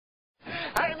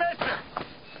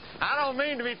don't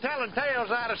mean to be telling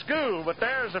tales out of school, but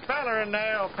there's a feller in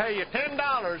there who'll pay you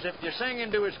 $10 if you sing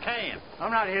into his can.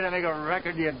 I'm not here to make a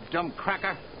record, you dumb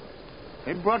cracker.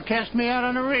 They broadcast me out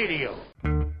on the radio.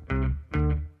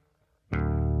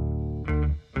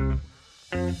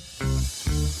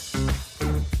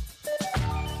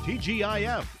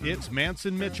 TGIF, it's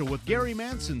Manson Mitchell with Gary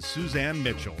Manson, Suzanne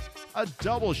Mitchell. A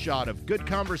double shot of good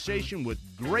conversation with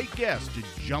great guests to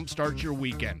jumpstart your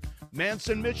weekend.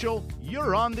 Manson Mitchell,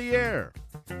 you're on the air.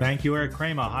 Thank you, Eric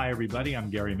Kramer. Hi, everybody. I'm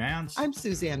Gary Mance. I'm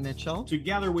Suzanne Mitchell.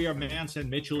 Together, we are Manson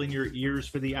Mitchell in your ears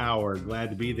for the hour.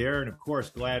 Glad to be there. And, of course,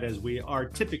 glad as we are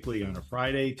typically on a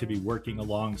Friday to be working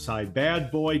alongside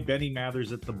bad boy Benny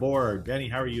Mathers at the board. Benny,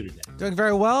 how are you today? Doing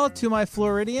very well to my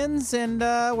Floridians, and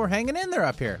we're hanging in there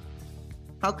up here.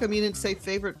 How come you didn't say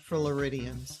favorite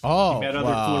Floridians? Oh, you met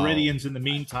other Floridians in the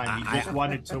meantime. You just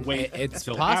wanted to wait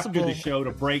until after the show to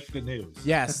break the news.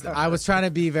 Yes, I was trying to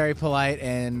be very polite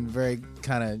and very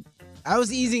kind of... I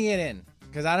was easing it in,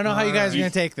 because I don't know how you guys are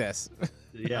going to take this.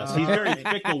 Yes, he's very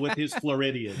fickle with his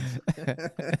Floridians.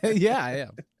 Yeah, I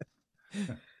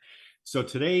am. So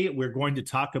today we're going to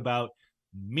talk about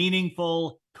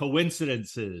meaningful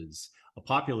coincidences. A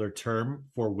popular term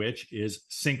for which is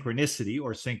synchronicity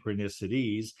or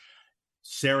synchronicities.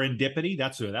 Serendipity,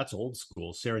 that's old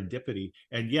school, serendipity.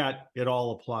 And yet it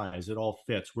all applies. It all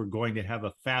fits. We're going to have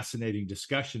a fascinating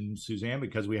discussion, Suzanne,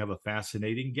 because we have a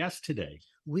fascinating guest today.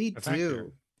 We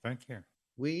do. Thank you.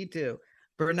 We do.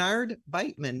 Bernard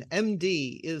Beitman,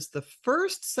 MD, is the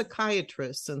first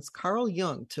psychiatrist since Carl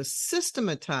Jung to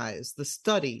systematize the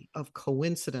study of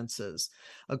coincidences.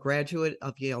 A graduate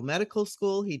of Yale Medical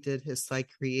School, he did his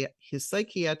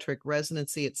psychiatric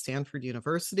residency at Stanford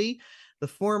University. The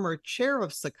former chair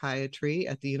of psychiatry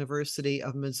at the University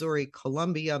of Missouri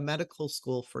Columbia Medical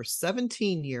School for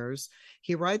 17 years.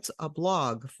 He writes a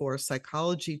blog for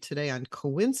Psychology Today on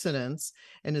coincidence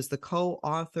and is the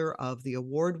co-author of the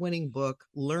award-winning book,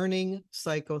 Learning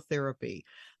Psychotherapy.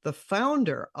 The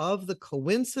founder of the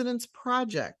Coincidence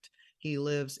Project. He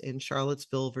lives in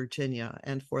Charlottesville, Virginia.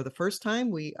 And for the first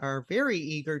time, we are very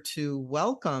eager to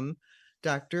welcome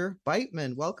Dr.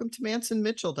 Beitman. Welcome to Manson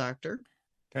Mitchell, Doctor.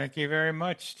 Thank you very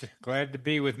much. Glad to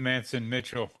be with Manson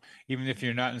Mitchell, even if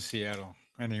you're not in Seattle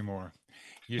anymore.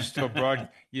 You're still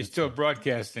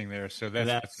broadcasting there, so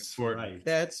that's important. Right.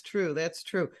 That's true. That's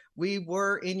true. We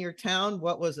were in your town.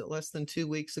 What was it? Less than 2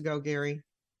 weeks ago, Gary?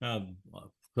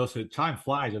 Close to time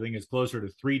flies. I think it's closer to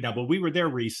 3 now, but we were there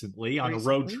recently on a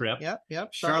road trip. Yep.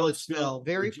 Charlottesville,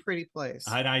 very pretty place.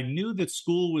 And I knew that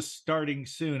school was starting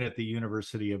soon at the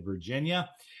University of Virginia.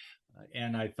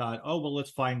 And I thought, oh, well, let's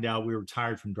find out. We were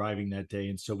tired from driving that day.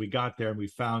 And so we got there and we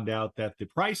found out that the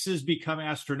prices become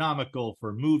astronomical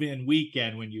for move-in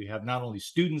weekend when you have not only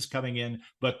students coming in,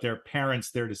 but their parents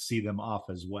there to see them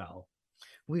off as well.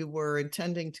 We were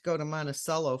intending to go to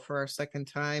Monticello for our second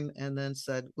time and then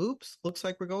said, oops, looks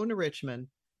like we're going to Richmond.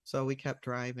 So we kept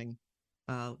driving,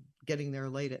 getting there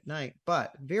late at night.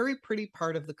 But very pretty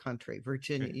part of the country,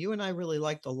 Virginia. Okay. You and I really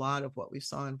liked a lot of what we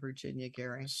saw in Virginia,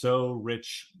 Gary. So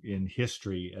rich in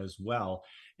history as well.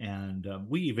 And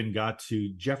we even got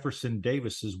to Jefferson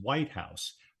Davis's White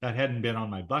House. That hadn't been on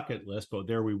my bucket list, but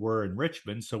there we were in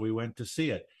Richmond, so we went to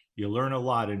see it. You learn a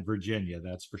lot in Virginia,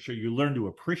 that's for sure. You learn to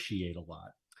appreciate a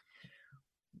lot.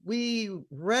 We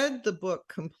read the book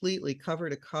completely,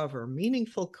 cover to cover,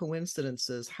 Meaningful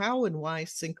Coincidences, How and Why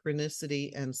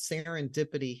Synchronicity and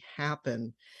Serendipity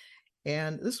Happen.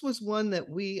 And this was one that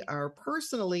we are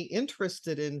personally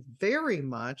interested in very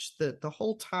much, the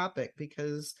whole topic,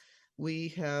 because we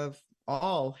have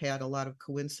all had a lot of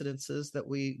coincidences that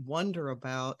we wonder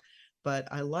about. But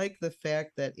I like the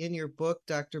fact that in your book,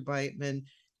 Dr. Beitman,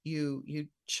 you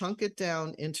chunk it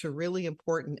down into really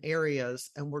important areas,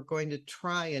 and we're going to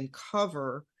try and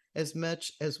cover as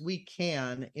much as we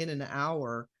can in an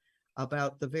hour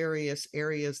about the various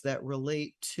areas that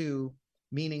relate to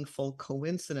meaningful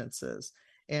coincidences.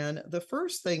 And the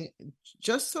first thing,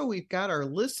 just so we've got our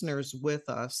listeners with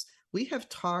us, we have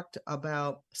talked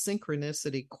about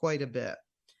synchronicity quite a bit,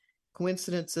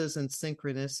 coincidences and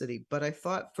synchronicity. But I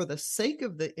thought for the sake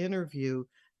of the interview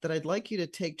that I'd like you to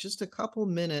take just a couple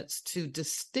minutes to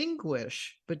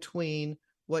distinguish between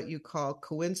what you call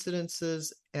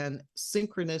coincidences and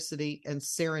synchronicity and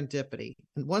serendipity.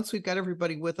 And once we've got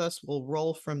everybody with us, we'll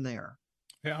roll from there.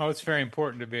 Yeah, it's very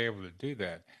important to be able to do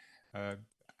that.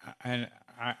 And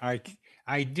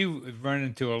I do run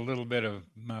into a little bit of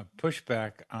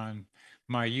pushback on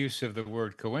my use of the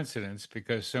word coincidence,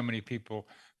 because so many people,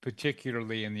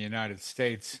 particularly in the United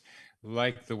States,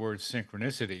 like the word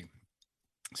synchronicity.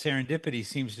 Serendipity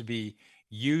seems to be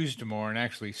used more and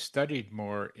actually studied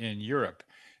more in Europe.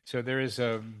 So there is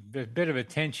a bit of a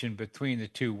tension between the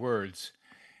two words.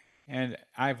 And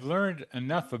I've learned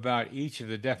enough about each of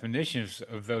the definitions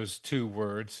of those two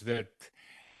words that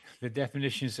the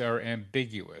definitions are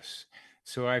ambiguous.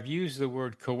 So I've used the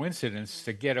word coincidence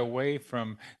to get away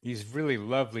from these really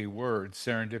lovely words,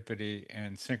 serendipity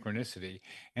and synchronicity,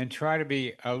 and try to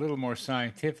be a little more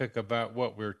scientific about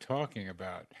what we're talking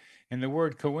about. And the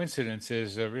word coincidence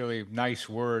is a really nice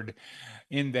word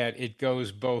in that it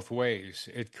goes both ways.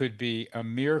 It could be a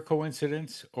mere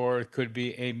coincidence or it could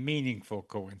be a meaningful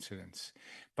coincidence.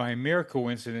 By mere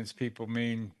coincidence, people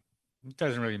mean it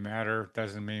doesn't really matter, it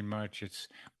doesn't mean much, it's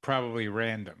probably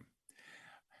random.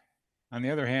 On the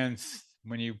other hand,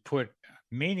 when you put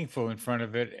meaningful in front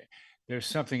of it, there's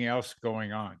something else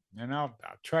going on. And I'll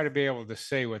try to be able to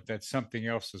say what that something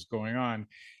else is going on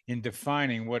in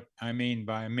defining what I mean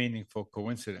by a meaningful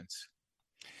coincidence.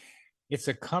 It's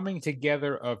a coming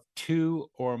together of two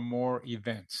or more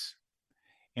events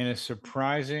in a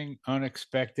surprising,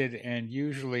 unexpected, and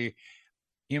usually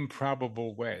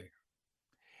improbable way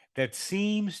that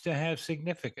seems to have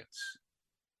significance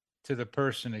to the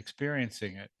person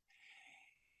experiencing it.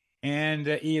 And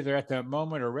either at that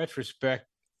moment or retrospect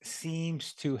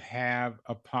seems to have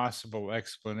a possible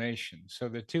explanation. So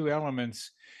the two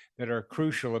elements that are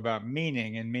crucial about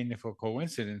meaning and meaningful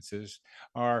coincidences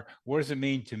are, what does it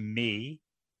mean to me?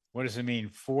 What does it mean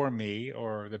for me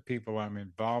or the people I'm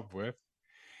involved with?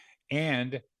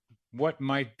 And what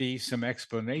might be some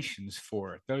explanations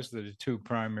for it? Those are the two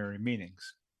primary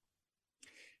meanings.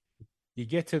 You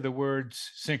get to the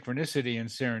words synchronicity and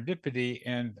serendipity,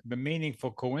 and the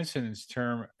meaningful coincidence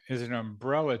term is an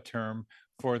umbrella term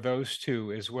for those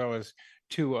two, as well as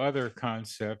two other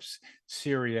concepts,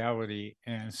 seriality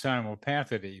and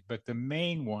simulpathity. But the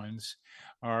main ones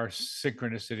are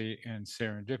synchronicity and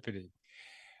serendipity.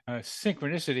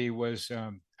 Synchronicity was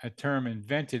a term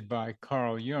invented by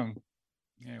Carl Jung,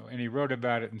 and he wrote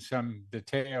about it in some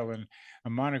detail in a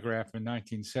monograph in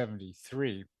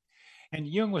 1973. And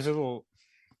Jung was a little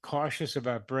cautious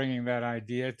about bringing that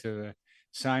idea to the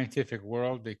scientific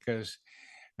world because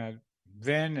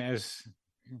then,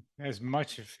 as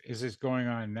much as is going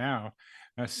on now,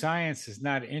 science is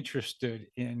not interested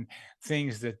in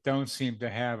things that don't seem to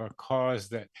have a cause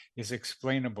that is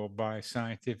explainable by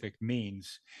scientific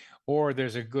means, or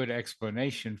there's a good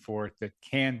explanation for it that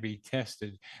can be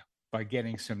tested by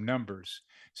getting some numbers.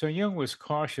 So Jung was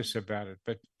cautious about it,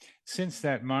 but since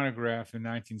that monograph in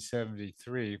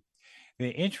 1973, the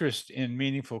interest in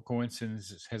meaningful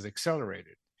coincidences has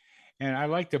accelerated. And I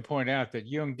like to point out that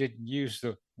Jung didn't use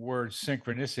the word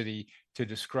synchronicity to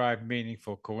describe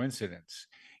meaningful coincidence.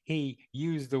 He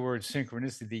used the word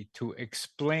synchronicity to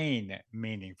explain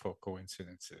meaningful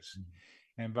coincidences.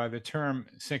 Mm-hmm. And by the term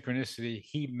synchronicity,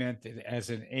 he meant it as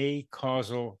an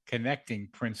acausal connecting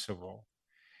principle.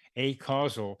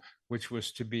 Acausal, which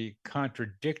was to be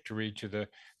contradictory to the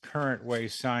current way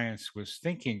science was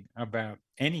thinking about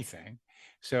anything.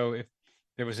 So if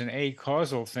there was an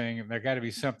acausal thing, there got to be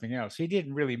something else. He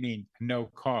didn't really mean no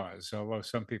cause, although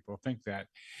some people think that.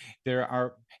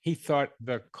 He thought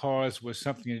the cause was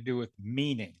something to do with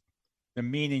meaning, the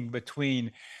meaning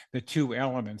between the two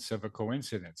elements of a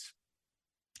coincidence.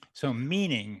 So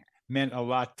meaning meant a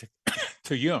lot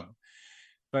to Jung,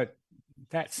 but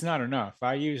that's not enough.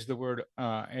 I use the word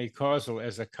acausal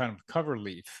as a kind of cover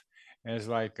leaf, as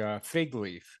like a fig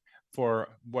leaf for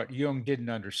what Jung didn't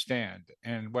understand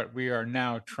and what we are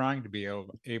now trying to be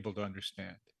able to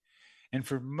understand. And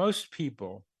for most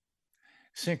people,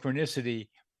 synchronicity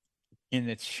in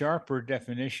its sharper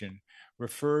definition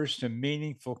refers to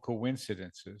meaningful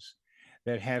coincidences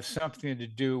that have something to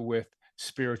do with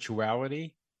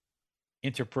spirituality,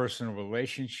 interpersonal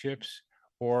relationships,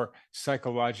 or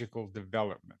psychological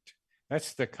development.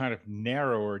 That's the kind of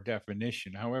narrower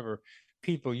definition. However,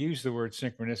 people use the word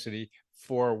synchronicity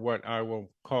for what I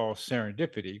will call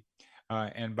serendipity.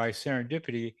 And by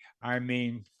serendipity, I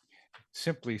mean,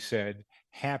 simply said,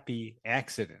 happy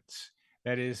accidents.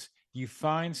 That is, you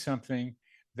find something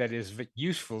that is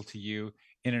useful to you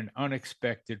in an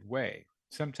unexpected way.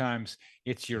 Sometimes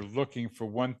it's you're looking for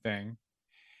one thing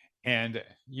and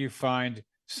you find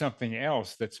something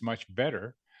else that's much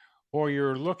better, or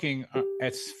you're looking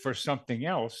for something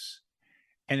else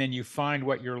and then you find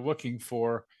what you're looking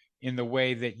for in the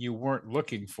way that you weren't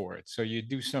looking for it. So you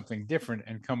do something different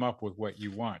and come up with what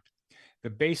you want. The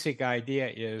basic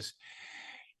idea is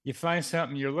you find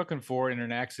something you're looking for in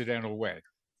an accidental way.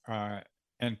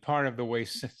 And part of the way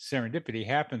serendipity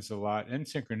happens a lot, and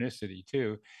synchronicity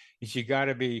too, is you got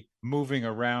to be moving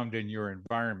around in your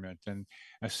environment. And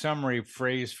a summary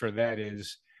phrase for that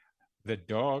is the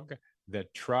dog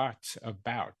that trots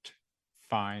about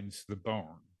finds the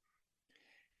bone.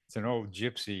 It's an old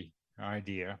gypsy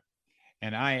idea.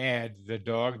 And I add the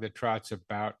dog that trots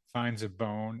about finds a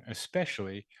bone,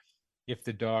 especially if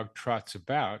the dog trots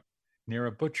about near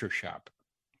a butcher shop.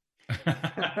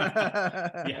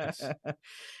 Yes.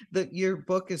 Your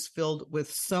book is filled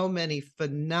with so many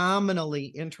phenomenally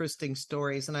interesting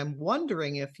stories. And I'm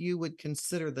wondering if you would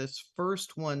consider this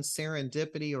first one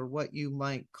serendipity or what you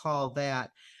might call that.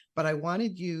 But I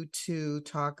wanted you to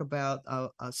talk about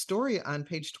a story on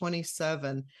page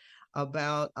 27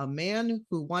 about a man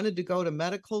who wanted to go to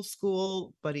medical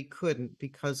school, but he couldn't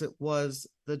because it was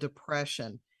the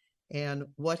Depression, and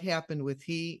what happened with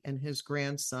he and his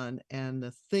grandson and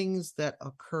the things that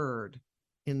occurred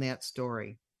in that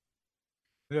story.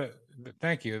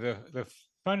 Thank you. The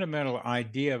fundamental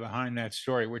idea behind that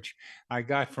story, which I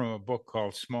got from a book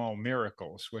called Small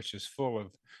Miracles, which is full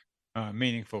of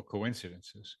meaningful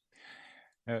coincidences.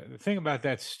 The thing about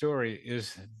that story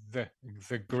is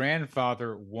the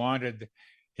grandfather wanted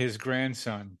his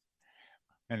grandson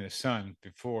and his son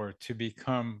before to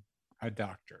become a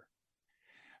doctor.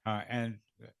 And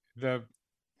that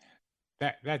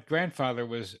grandfather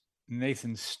was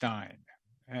Nathan Stein,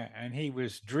 and he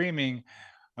was dreaming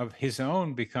of his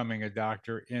own becoming a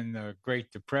doctor in the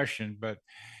Great Depression, but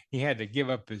he had to give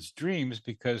up his dreams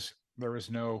because there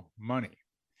was no money.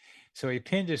 So he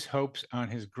pinned his hopes on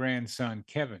his grandson,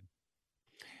 Kevin,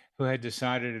 who had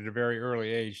decided at a very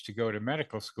early age to go to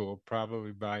medical school,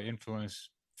 probably by influence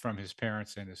from his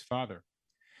parents and his father.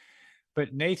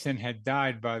 But Nathan had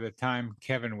died by the time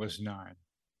Kevin was 9.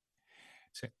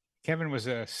 So Kevin was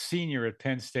a senior at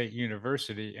Penn State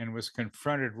University and was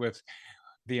confronted with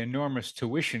the enormous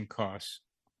tuition costs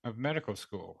of medical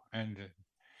school. And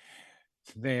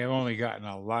they have only gotten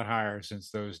a lot higher since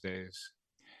those days.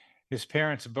 His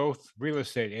parents, both real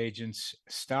estate agents,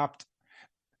 stepped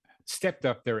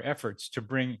up their efforts to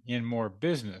bring in more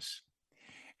business.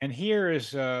 And here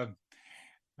is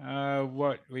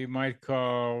what we might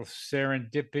call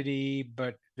serendipity,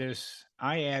 but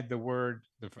I add the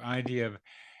idea of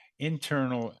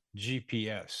internal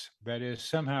GPS. That is,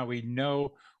 somehow we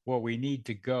know where we need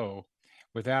to go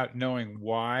without knowing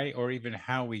why or even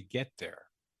how we get there.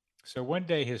 So one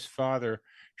day his father,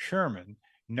 Sherman,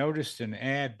 noticed an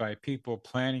ad by people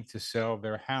planning to sell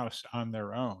their house on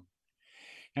their own.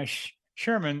 Now,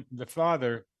 Sherman, the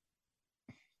father,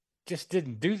 just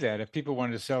didn't do that. If people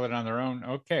wanted to sell it on their own,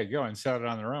 okay, go and sell it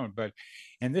on their own.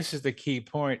 And this is the key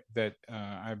point that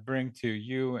I bring to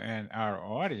you and our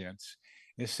audience,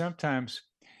 is sometimes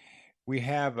we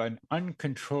have an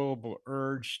uncontrollable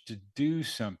urge to do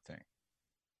something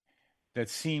that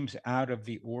seems out of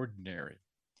the ordinary.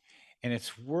 And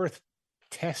it's worth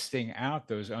testing out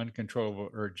those uncontrollable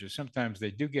urges. Sometimes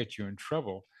they do get you in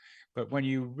trouble, but when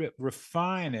you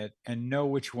refine it and know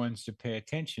which ones to pay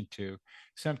attention to,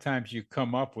 sometimes you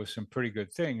come up with some pretty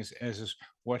good things, as is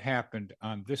what happened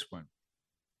on this one.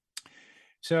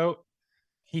 So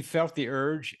he felt the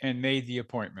urge and made the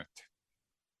appointment.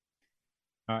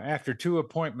 After 2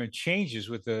 appointment changes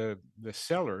with the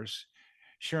sellers,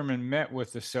 Sherman met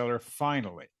with the seller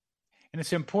finally. And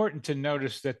it's important to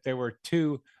notice that there were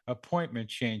 2 appointment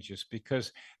changes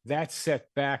because that set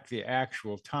back the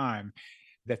actual time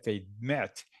that they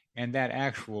met. And that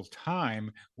actual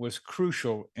time was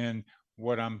crucial in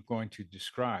what I'm going to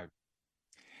describe.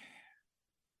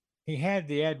 He had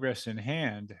the address in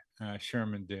hand,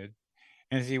 Sherman did.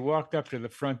 And as he walked up to the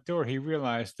front door, he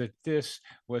realized that this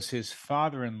was his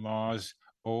father-in-law's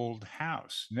old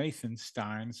house, Nathan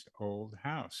Stein's old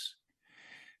house.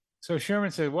 So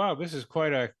Sherman said, wow, this is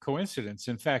quite a coincidence.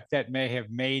 In fact, that may have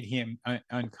made him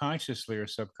unconsciously or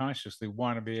subconsciously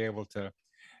want to be able to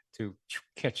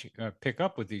pick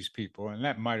up with these people. And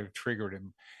that might have triggered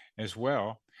him as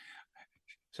well.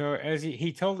 So as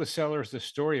he told the sellers the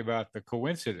story about the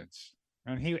coincidence,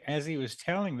 and as he was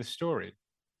telling the story,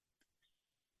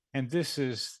 and this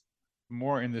is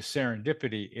more in the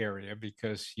serendipity area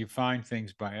because you find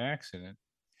things by accident,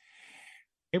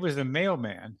 it was the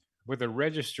mailman with a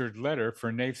registered letter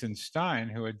for Nathan Stein,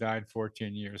 who had died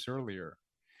 14 years earlier.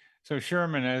 So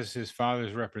Sherman, as his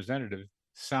father's representative,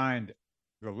 signed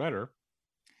the letter,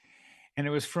 and it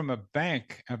was from a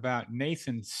bank about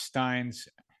Nathan Stein's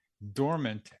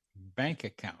dormant bank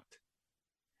account.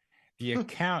 The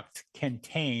account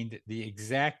contained the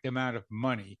exact amount of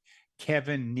money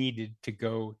Kevin needed to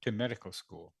go to medical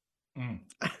school.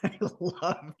 I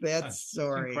love that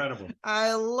story. Incredible.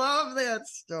 I love that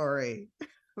story.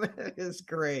 That is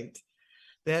great.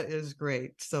 That is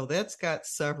great. So that's got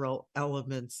several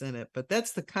elements in it, but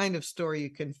that's the kind of story you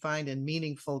can find in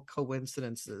Meaningful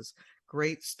Coincidences.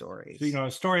 great stories. So,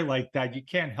 a story like that, you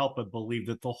can't help but believe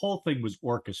that the whole thing was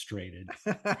orchestrated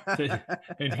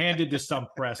and handed to some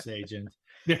press agent.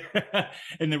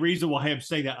 And the reason why I'm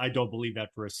saying that, I don't believe that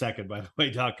for a second, by the way,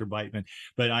 Dr. Beitman,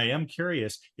 but I am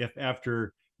curious if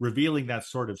after revealing that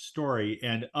sort of story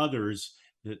and others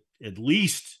that at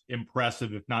least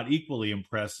impressive, if not equally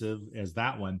impressive as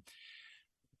that one,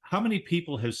 how many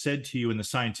people have said to you in the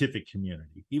scientific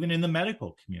community, even in the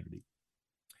medical community,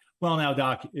 well, now,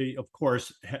 Doc, of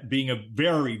course, being a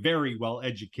very, very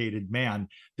well-educated man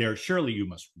there, surely you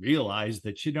must realize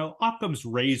that, Occam's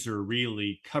razor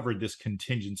really covered this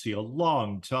contingency a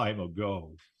long time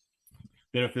ago.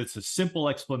 That if it's a simple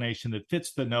explanation that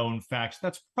fits the known facts,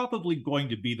 that's probably going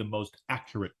to be the most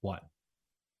accurate one.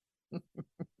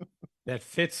 That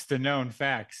fits the known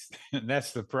facts. And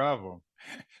that's the problem.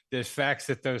 There's facts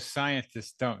that those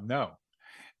scientists don't know.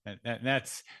 And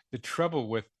that's the trouble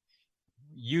with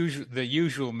the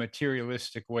usual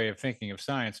materialistic way of thinking of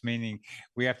science, meaning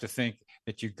we have to think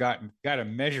that you got to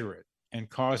measure it and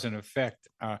cause and effect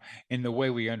in the way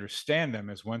we understand them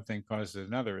as one thing causes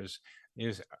another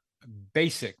is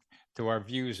basic to our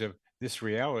views of this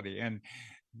reality. And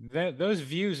those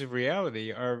views of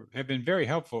reality have been very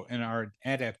helpful in our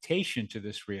adaptation to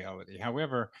this reality.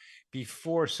 However,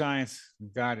 before science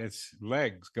got its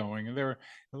legs going, there were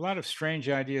a lot of strange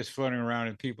ideas floating around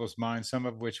in people's minds, some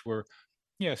of which were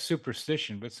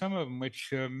superstition, but some of them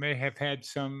which may have had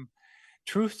some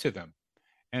truth to them.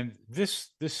 And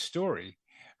this story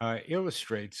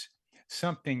illustrates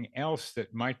something else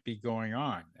that might be going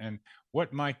on. And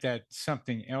what might that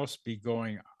something else be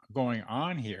going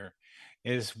on here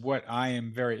is what I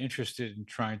am very interested in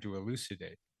trying to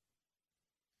elucidate.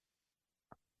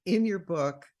 In your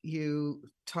book, you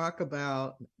talk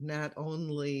about not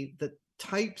only the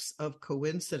types of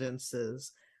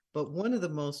coincidences, but one of the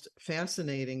most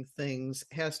fascinating things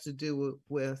has to do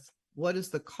with what is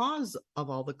the cause of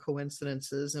all the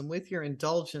coincidences. And with your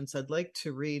indulgence, I'd like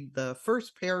to read the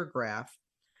first paragraph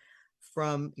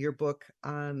from your book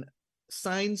on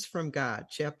Signs from God,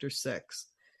 chapter 6.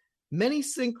 Many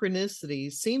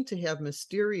synchronicities seem to have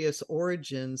mysterious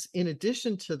origins in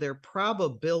addition to their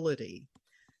probability.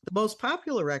 The most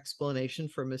popular explanation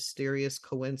for mysterious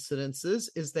coincidences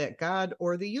is that God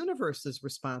or the universe is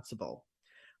responsible.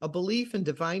 A belief in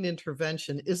divine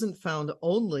intervention isn't found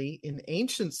only in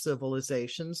ancient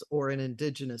civilizations or in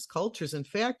indigenous cultures. In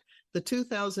fact, the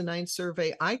 2009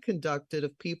 survey I conducted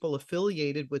of people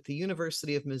affiliated with the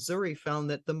University of Missouri found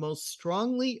that the most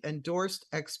strongly endorsed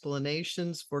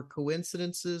explanations for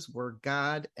coincidences were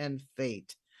God and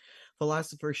fate.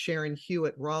 Philosopher Sharon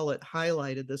Hewitt Rowlett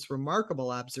highlighted this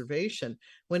remarkable observation.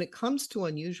 When it comes to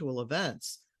unusual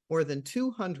events, more than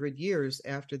 200 years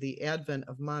after the advent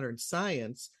of modern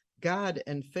science, God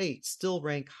and fate still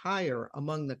rank higher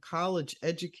among the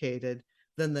college-educated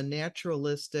than the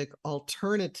naturalistic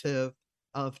alternative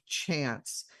of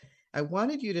chance. I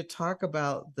wanted you to talk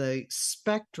about the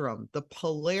spectrum, the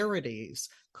polarities.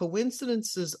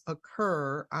 Coincidences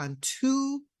occur on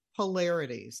two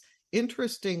polarities.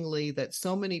 Interestingly, that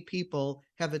so many people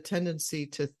have a tendency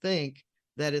to think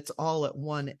that it's all at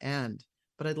one end.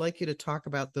 But I'd like you to talk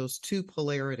about those two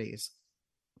polarities.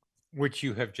 Which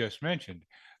you have just mentioned.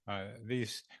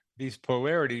 These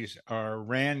polarities are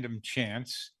random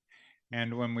chance.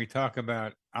 And when we talk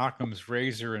about Occam's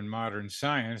razor in modern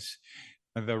science,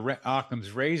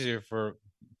 Occam's razor for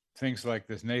things like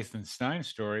this Nathan Stein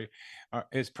story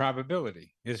is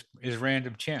probability, is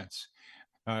random chance.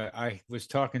 I was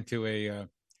talking to a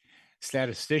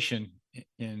statistician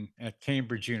at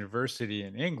Cambridge University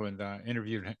in England. I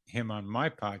interviewed him on my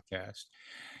podcast,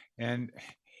 and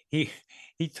he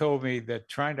told me that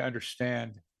trying to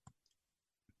understand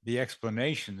the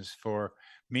explanations for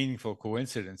meaningful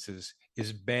coincidences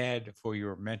is bad for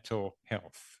your mental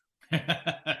health.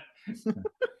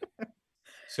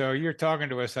 So you're talking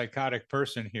to a psychotic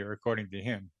person here, according to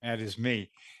him. That is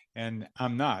me, and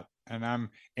I'm not. And I'm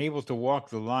able to walk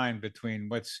the line between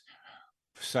what's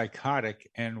psychotic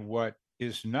and what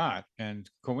is not. And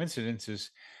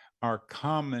coincidences are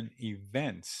common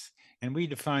events. And we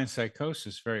define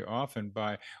psychosis very often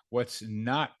by what's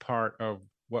not part of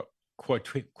what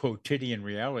quotidian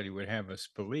reality would have us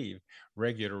believe,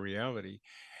 regular reality.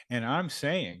 And I'm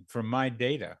saying, from my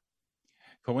data,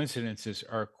 coincidences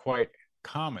are quite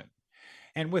common.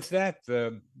 And with that,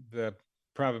 the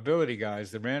probability guys,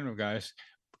 the random guys,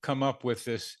 come up with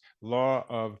this law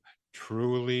of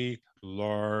truly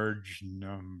large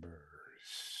numbers.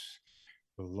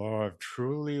 The law of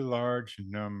truly large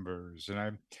numbers.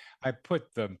 And I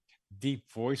put the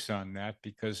deep voice on that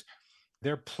because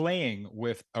they're playing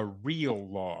with a real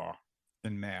law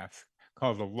in math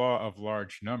called the law of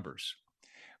large numbers,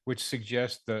 which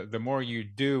suggests the more you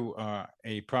do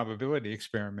a probability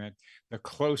experiment, the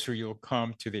closer you'll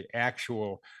come to the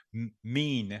actual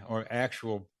mean or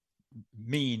actual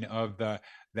mean of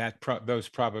those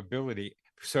probability.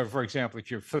 So, for example, if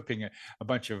you're flipping a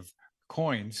bunch of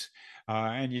coins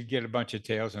and you get a bunch of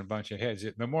tails and a bunch of heads,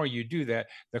 the more you do that,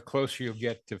 the closer you'll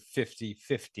get to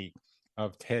 50-50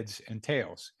 of heads and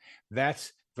tails. That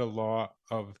is the law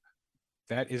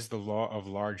of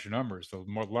large numbers. The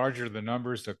more larger the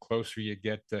numbers, the closer you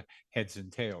get to heads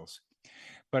and tails.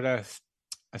 But a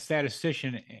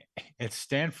statistician at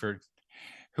Stanford,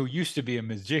 who used to be a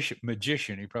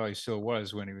magician, he probably still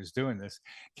was when he was doing this,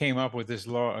 came up with this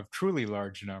law of truly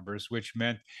large numbers, which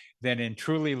meant that in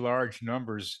truly large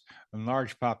numbers and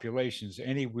large populations,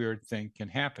 any weird thing can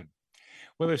happen.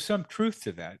 Well, there's some truth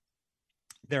to that.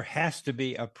 There has to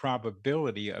be a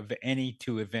probability of any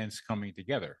two events coming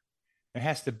together. There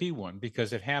has to be one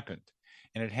because it happened,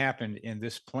 and it happened in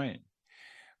this plane.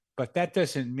 But that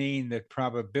doesn't mean that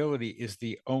probability is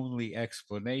the only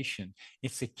explanation.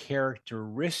 It's a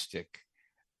characteristic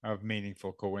of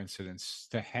meaningful coincidence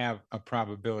to have a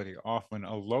probability, often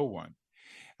a low one,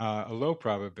 a low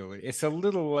probability. It's a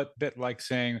little bit like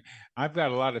saying, I've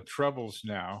got a lot of troubles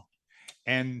now,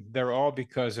 and they're all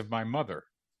because of my mother.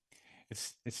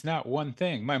 It's not one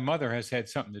thing. My mother has had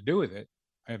something to do with it,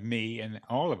 me and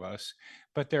all of us,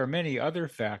 but there are many other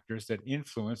factors that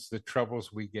influence the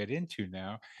troubles we get into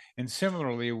now. And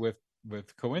similarly with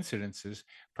coincidences,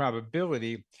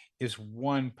 probability is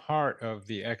one part of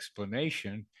the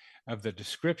explanation of the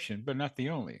description, but not the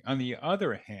only. On the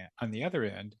other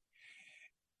end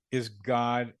is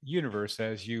God, universe,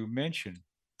 as you mentioned,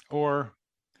 or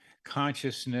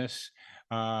consciousness,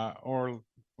 or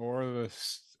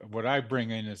what I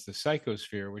bring in is the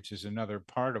psychosphere, which is another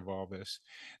part of all this,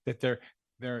 that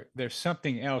there's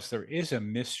something else. There is a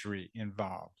mystery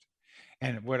involved.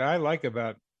 And what I like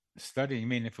about studying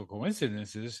meaningful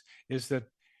coincidences is that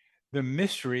the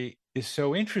mystery is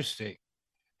so interesting.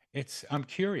 I'm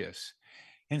curious.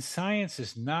 And science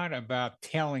is not about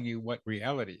telling you what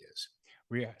reality is.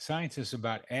 Science is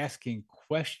about asking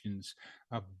questions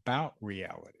about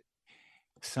reality.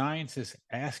 Science is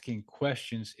asking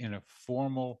questions in a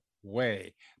formal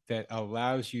way that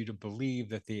allows you to believe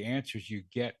that the answers you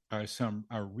get are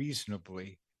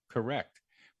reasonably correct.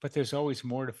 But there's always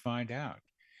more to find out.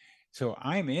 So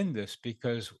I'm in this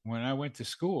because when I went to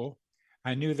school,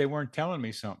 I knew they weren't telling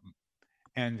me something.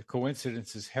 And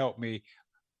coincidences helped me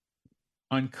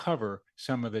uncover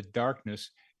some of the darkness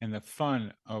and the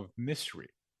fun of mystery.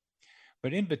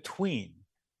 But in between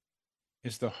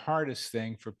is the hardest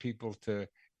thing for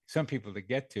some people to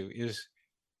get to is,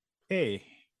 hey,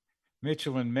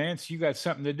 Mitchell and Mance, you got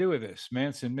something to do with this.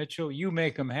 Mance and Mitchell, you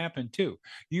make them happen too.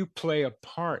 You play a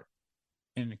part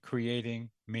in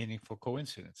creating meaningful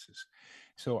coincidences.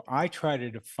 So I try to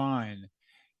define,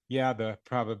 the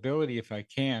probability if I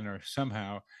can, or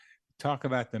somehow talk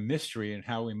about the mystery and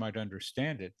how we might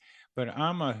understand it. But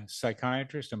I'm a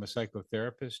psychiatrist, I'm a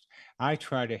psychotherapist. I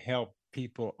try to help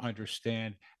people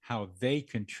understand how they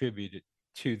contributed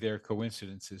to their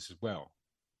coincidences as well.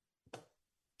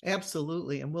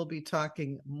 Absolutely. And we'll be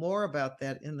talking more about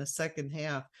that in the second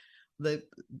half.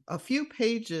 A few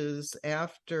pages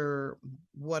after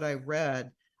what I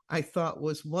read, I thought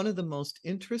was one of the most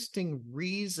interesting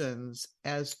reasons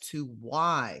as to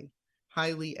why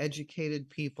highly educated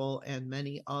people and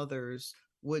many others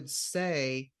would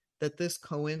say that this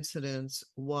coincidence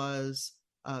was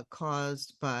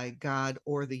caused by God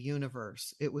or the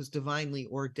universe. It was divinely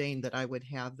ordained that I would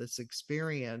have this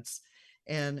experience.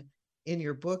 And in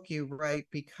your book, you write,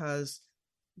 because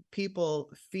people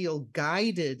feel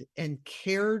guided and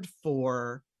cared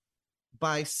for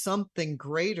by something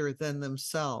greater than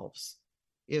themselves,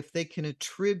 if they can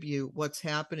attribute what's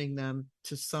happening them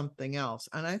to something else.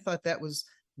 And I thought that was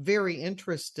very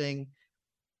interesting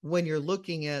when you're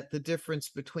looking at the difference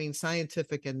between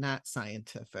scientific and not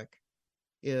scientific.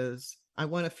 Is I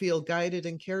want to feel guided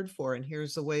and cared for, and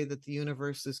here's the way that the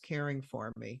universe is caring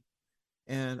for me.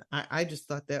 And I just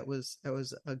thought that was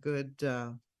a good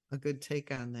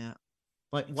take on that,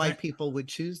 like why people would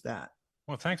choose that.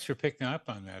 Well, thanks for picking up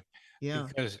on that. Yeah,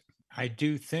 because I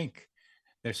do think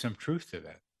there's some truth to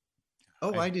that.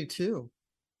 Oh, I do too.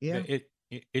 Yeah,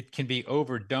 it can be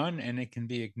overdone and it can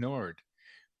be ignored,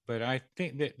 but I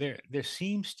think that there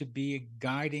seems to be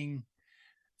guiding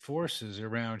forces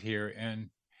around here. And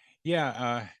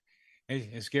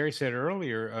as Gary said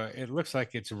earlier, it looks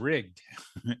like it's rigged.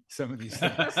 Some of these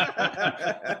things,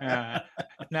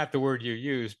 not the word you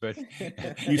use, but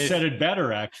you said it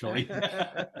better, actually.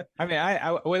 I mean,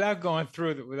 I without going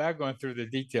through the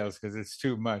details because it's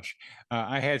too much.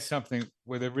 I had something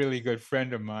with a really good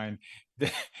friend of mine.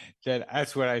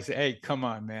 That's what I say. Hey, come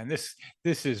on, man!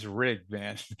 This is rigged,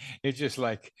 man. It's just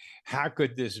like, how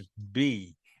could this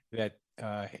be that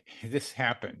this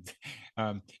happened?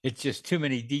 It's just too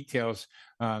many details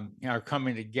are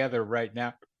coming together right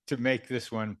now to make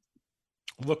this one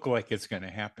look like it's going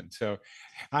to happen. So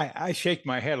I shake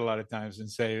my head a lot of times and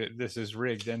say this is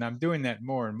rigged, and I'm doing that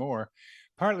more and more,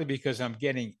 partly because I'm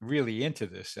getting really into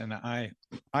this, and I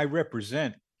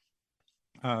represent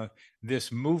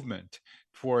this movement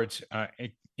towards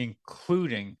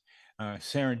including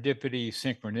serendipity,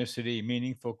 synchronicity,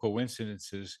 meaningful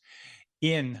coincidences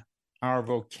in our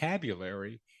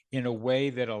vocabulary in a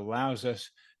way that allows us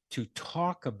to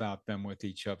talk about them with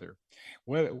each other.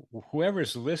 Well,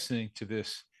 whoever's listening to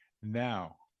this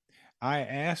now, I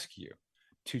ask you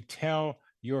to tell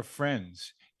your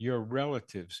friends, your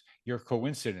relatives, your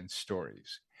coincidence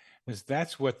stories, because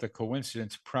that's what the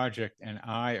Coincidence Project and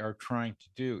I are trying to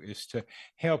do, is to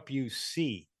help you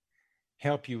see,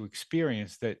 help you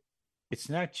experience that it's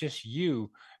not just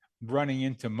you running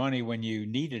into money when you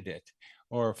needed it,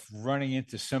 or running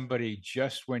into somebody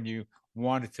just when you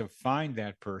wanted to find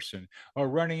that person, or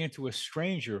running into a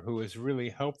stranger who is really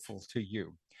helpful to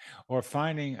you, or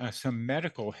finding some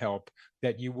medical help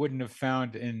that you wouldn't have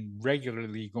found in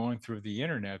regularly going through the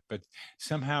internet, but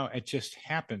somehow it just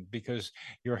happened because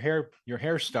your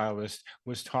hairstylist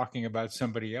was talking about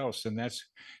somebody else, and that's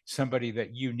somebody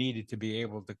that you needed to be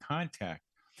able to contact.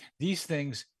 These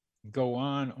things go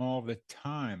on all the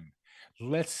time.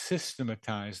 Let's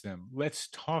systematize them. Let's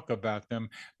talk about them.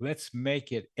 Let's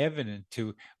make it evident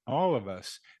to all of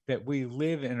us that we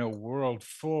live in a world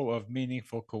full of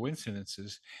meaningful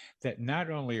coincidences that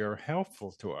not only are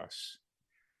helpful to us,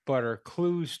 but are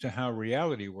clues to how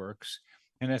reality works.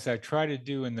 And as I try to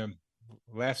do in the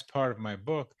last part of my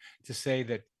book, to say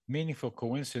that meaningful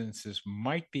coincidences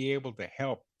might be able to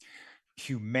help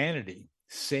humanity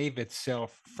save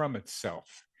itself from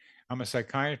itself. I'm a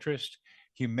psychiatrist.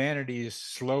 Humanity is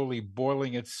slowly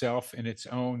boiling itself in its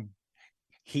own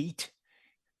heat.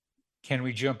 Can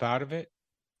we jump out of it?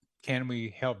 Can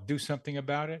we help do something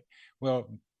about it?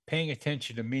 Well, paying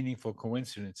attention to meaningful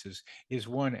coincidences is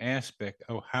one aspect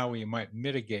of how we might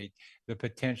mitigate the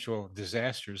potential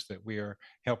disasters that we are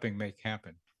helping make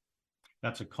happen.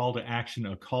 That's a call to action,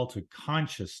 a call to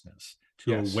consciousness,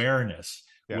 to Yes. awareness,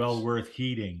 Yes. well worth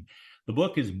heeding. The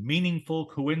book is Meaningful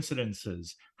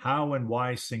Coincidences, How and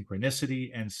Why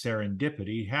Synchronicity and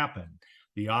Serendipity Happen.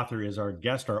 The author is our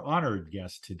guest, our honored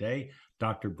guest today,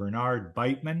 Dr. Bernard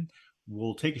Beitman.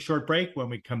 We'll take a short break. When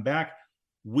we come back,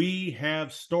 we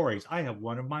have stories. I have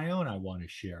one of my own I want to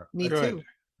share. Me Good. too.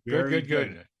 Very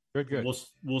Good.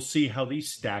 We'll see how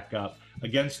these stack up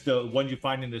against the ones you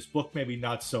find in this book, maybe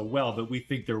not so well, but we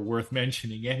think they're worth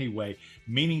mentioning anyway.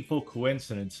 Meaningful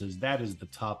coincidences, that is the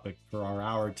topic for our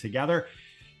hour together.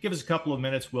 Give us a couple of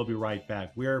minutes. We'll be right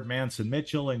back. We're Mance and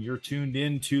Mitchell, and you're tuned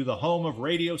in to the home of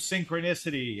Radio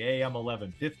Synchronicity, AM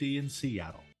 1150 in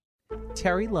Seattle.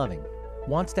 Terry Loving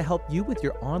wants to help you with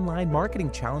your online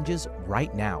marketing challenges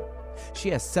right now. She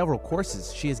has several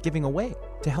courses she is giving away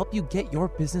to help you get your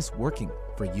business working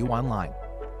for you online.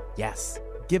 Yes,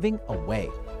 giving away.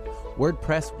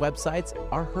 WordPress websites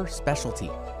are her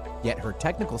specialty, yet her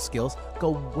technical skills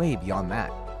go way beyond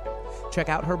that. Check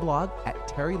out her blog at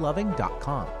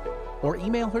terryloving.com or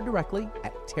email her directly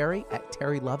at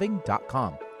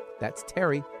terry@terryloving.com. That's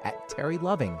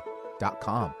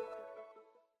terry@terryloving.com.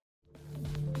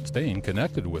 Staying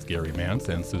connected with Gary Mance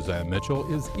and Suzanne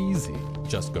Mitchell is easy.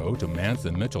 Just go to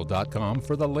manceandmitchell.com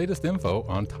for the latest info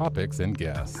on topics and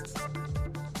guests.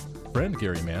 Friend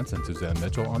Gary Mance and Suzanne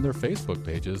Mitchell on their Facebook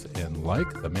pages and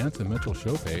like the Mance and Mitchell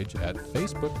show page at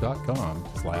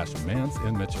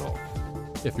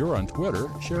facebook.com/manceandmitchell. If you're on Twitter,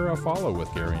 share a follow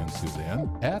with Gary and Suzanne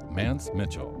at Mance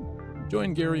Mitchell.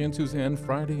 Join Gary and Suzanne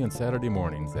Friday and Saturday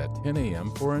mornings at 10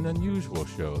 a.m. for an unusual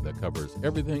show that covers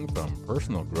everything from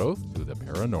personal growth to the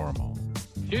paranormal.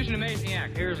 Here's an amazing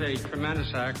act. Here's a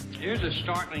tremendous act. Here's a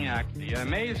startling act. The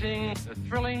amazing, the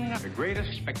thrilling, the greatest,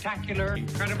 spectacular,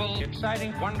 incredible,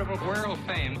 exciting, wonderful, world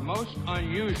famed, most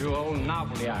unusual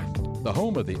novelty act. The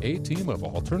home of the A-Team of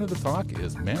Alternative Talk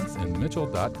is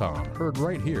manceandmitchell.com. Heard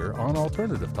right here on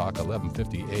Alternative Talk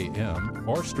 1150 AM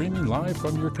or streaming live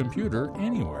from your computer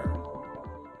anywhere.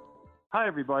 Hi,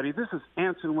 everybody. This is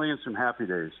Anson Williams from Happy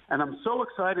Days, and I'm so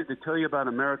excited to tell you about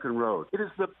American Road. It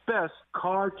is the best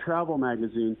car travel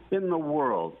magazine in the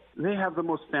world. They have the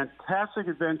most fantastic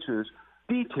adventures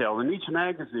detailed in each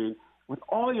magazine with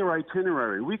all your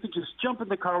itinerary. We could just jump in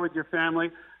the car with your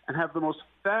family and have the most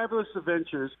fabulous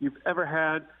adventures you've ever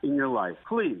had in your life.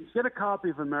 Please get a copy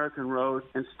of American Road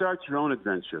and start your own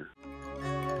adventure.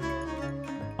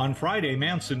 On Friday,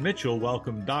 Mance and Mitchell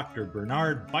welcomed Dr.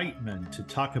 Bernard Beitman to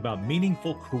talk about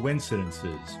meaningful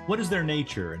coincidences. What is their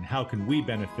nature, and how can we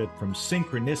benefit from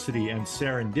synchronicity and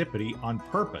serendipity on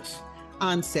purpose?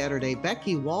 On Saturday,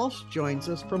 Becky Walsh joins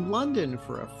us from London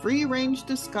for a free-range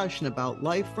discussion about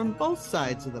life from both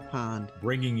sides of the pond.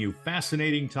 Bringing you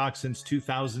fascinating talk since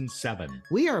 2007.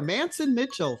 We are Mance and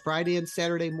Mitchell, Friday and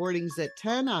Saturday mornings at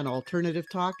 10 on Alternative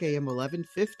Talk AM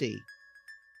 1150.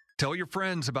 Tell your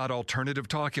friends about Alternative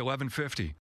Talk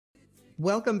 1150.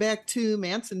 Welcome back to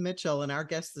Mance and Mitchell, and our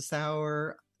guest this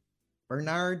hour,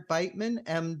 Bernard Beitman,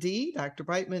 MD. Dr.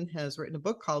 Beitman has written a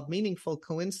book called Meaningful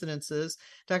Coincidences.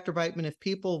 Dr. Beitman, if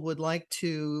people would like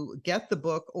to get the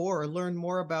book or learn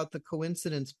more about the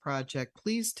Coincidence Project,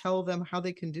 please tell them how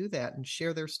they can do that and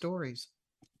share their stories.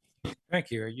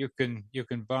 Thank you. You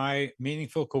can buy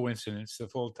Meaningful Coincidence. The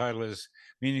full title is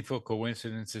Meaningful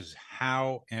Coincidences: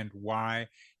 How and Why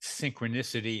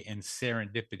Synchronicity and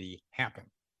Serendipity Happen.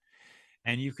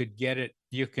 And you could get it.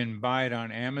 You can buy it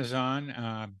on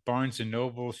Amazon. Barnes and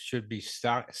Noble should be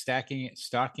stocking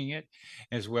it,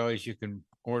 as well as you can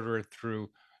order it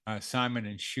through Simon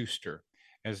and Schuster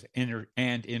as Inner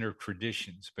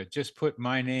Traditions. But just put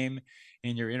my name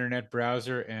in your internet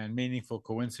browser and Meaningful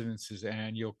Coincidences,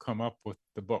 and you'll come up with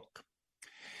the book.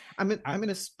 I'm going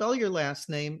to spell your last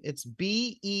name. It's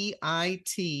Beitman,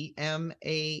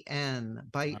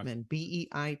 Beitman,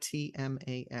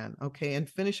 Beitman. Okay, and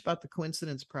finish about the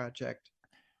Coincidence Project.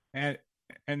 And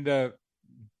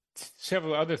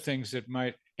several other things that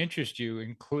might interest you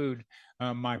include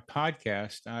my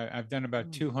podcast. I've done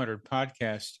about 200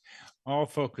 podcasts, all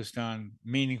focused on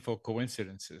meaningful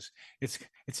coincidences. It's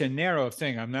a narrow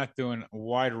thing. I'm not doing a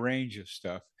wide range of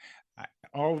stuff.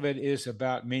 All of it is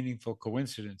about meaningful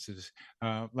coincidences.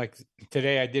 Like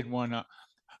today, I did one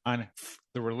on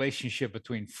the relationship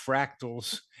between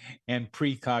fractals and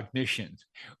precognition,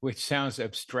 which sounds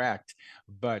abstract,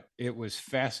 but it was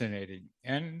fascinating.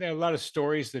 And there are a lot of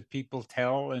stories that people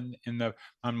tell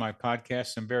on my podcast,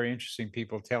 some very interesting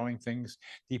people telling things.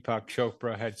 Deepak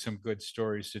Chopra had some good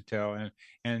stories to tell,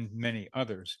 and many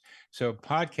others. So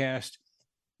podcast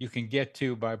you can get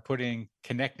to by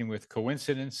connecting with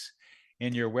coincidence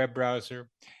in your web browser.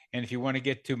 And if you want to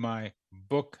get to my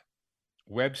book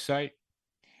website,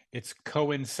 it's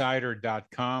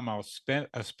coincider.com. I'll spell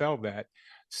that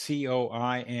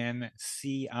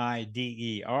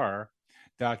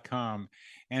COINCIDER.com.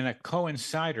 And a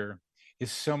coincider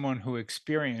is someone who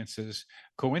experiences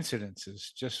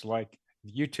coincidences just like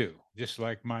you two, just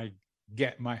like my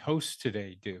hosts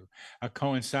today do. A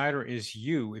coincider is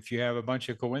you. If you have a bunch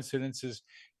of coincidences,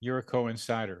 you're a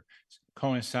coincider.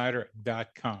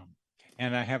 Coincider.com.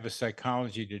 And I have a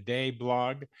Psychology Today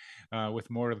blog with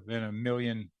more than 1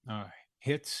 million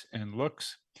hits and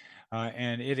looks.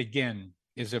 And it, again,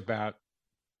 is about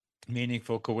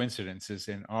meaningful coincidences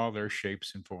in all their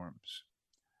shapes and forms.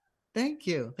 Thank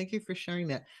you. Thank you for sharing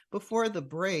that. Before the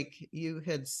break, you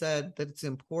had said that it's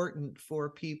important for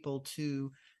people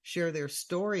to share their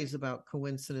stories about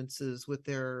coincidences with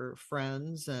their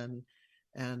friends and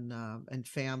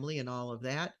family and all of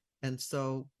that. And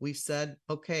so we said,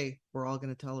 okay, we're all going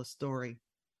to tell a story.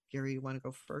 Gary, you want to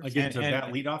go first? I get to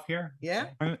that lead off here? Yeah.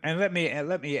 And let me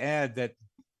add that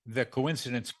the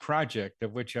Coincidence Project,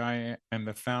 of which I am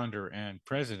the founder and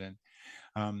president,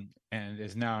 and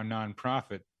is now a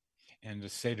nonprofit in the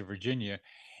state of Virginia,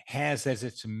 has as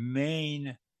its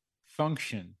main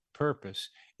purpose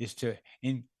is to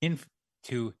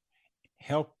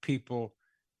help people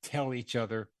tell each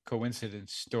other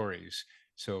coincidence stories.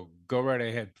 So go right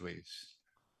ahead, please.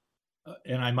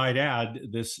 And I might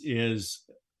add, this is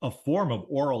a form of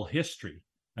oral history,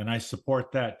 and I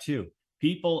support that too.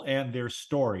 People and their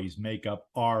stories make up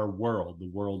our world,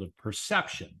 the world of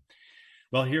perception.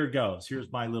 Well, here goes.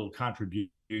 Here's my little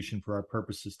contribution for our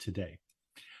purposes today.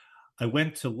 I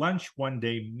went to lunch one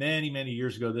day many, many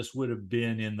years ago. This would have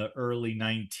been in the early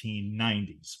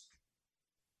 1990s.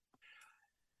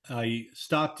 I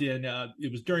stopped in,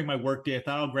 it was during my workday. I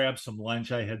thought I'll grab some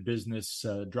lunch. I had business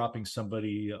dropping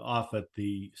somebody off at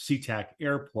the SeaTac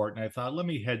airport. And I thought, let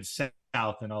me head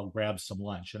south and I'll grab some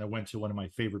lunch. And I went to one of my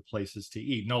favorite places to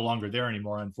eat. No longer there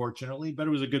anymore, unfortunately, but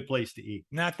it was a good place to eat.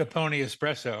 Not the Pony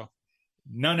Espresso.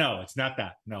 No, it's not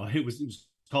that. No, it was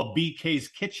called BK's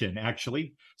Kitchen,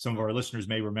 actually. Some of our listeners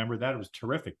may remember that. It was a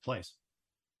terrific place.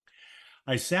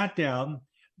 I sat down.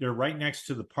 They're right next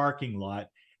to the parking lot.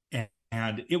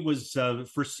 And it was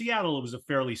for Seattle, it was a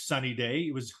fairly sunny day.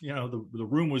 It was, the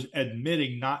room was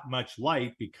admitting not much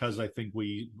light because I think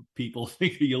people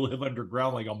think you live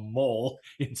underground like a mole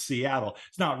in Seattle.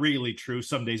 It's not really true.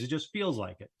 Some days it just feels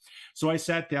like it. So I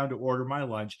sat down to order my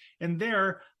lunch, and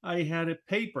there I had a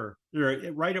paper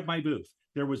right at my booth.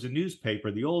 There was a newspaper,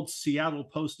 the old Seattle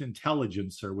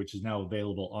Post-Intelligencer, which is now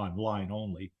available online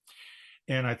only.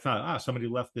 And I thought, somebody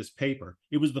left this paper.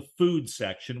 It was the food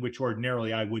section, which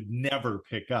ordinarily I would never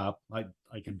pick up. I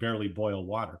could barely boil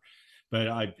water. But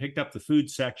I picked up the food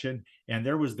section, and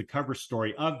there was the cover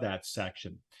story of that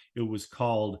section. It was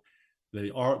called,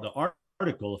 the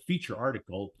article, a feature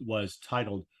article, was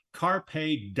titled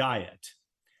Carpe Diet.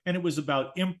 And it was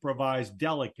about improvised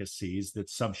delicacies that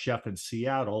some chef in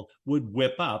Seattle would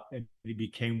whip up, and he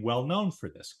became well known for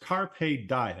this. Carpe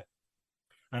Diet.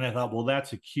 And I thought, well,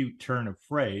 that's a cute turn of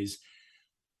phrase,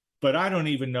 but I don't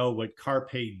even know what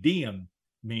carpe diem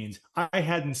means. I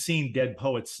hadn't seen Dead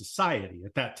Poets Society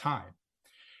at that time.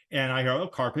 And I go,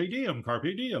 carpe diem,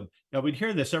 carpe diem. I would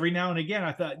hear this every now and again.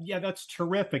 I thought, yeah, that's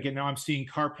terrific. And now I'm seeing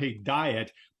carpe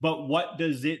diet, but what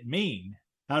does it mean?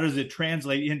 How does it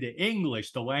translate into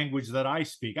English, the language that I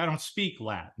speak? I don't speak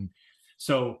Latin.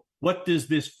 So what does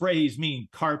this phrase mean,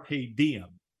 carpe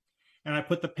diem? And I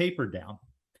put the paper down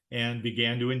and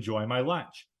began to enjoy my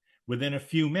lunch. Within a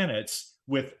few minutes,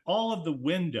 with all of the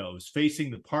windows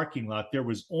facing the parking lot, there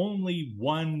was only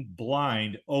one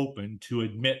blind open to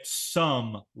admit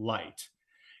some light.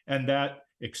 And that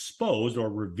exposed or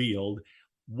revealed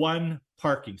one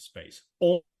parking space,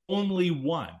 only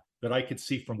one that I could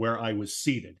see from where I was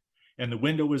seated. And the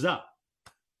window was up.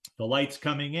 The light's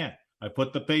coming in. I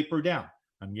put the paper down.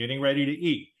 I'm getting ready to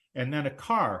eat. And then a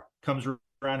car comes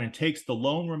around and takes the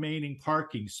lone remaining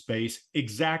parking space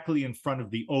exactly in front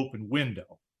of the open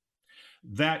window.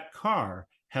 That car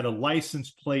had a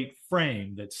license plate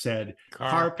frame that said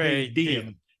Carpe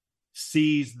Diem,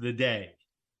 seize the day.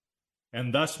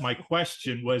 And thus my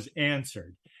question was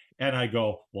answered. And I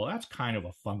go, well, that's kind of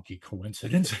a funky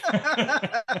coincidence.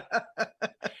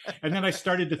 And then I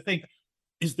started to think,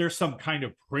 is there some kind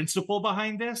of principle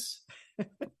behind this?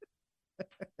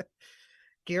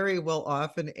 Gary will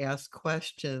often ask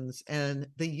questions, and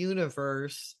the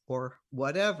universe or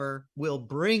whatever will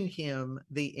bring him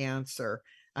the answer.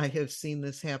 I have seen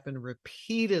this happen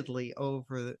repeatedly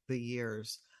over the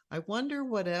years. I wonder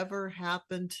whatever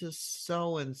happened to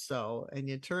so-and-so, and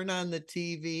you turn on the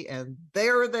TV and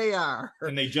there they are.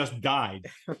 And they just died.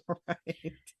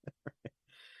 Right.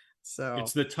 So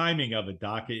it's the timing of it,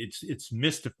 Doc. It's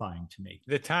mystifying to me.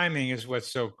 The timing is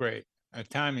what's so great.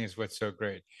 Timing is what's so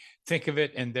great. Think of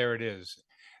it, and there it is.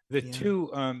 The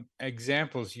two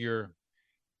examples you're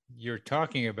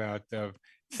talking about of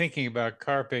thinking about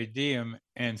carpe diem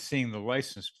and seeing the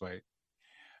license plate,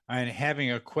 and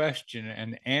having a question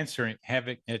and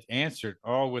having it answered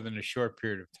all within a short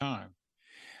period of time,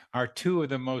 are two of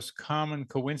the most common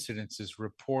coincidences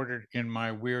reported in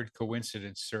my weird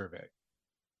coincidence survey.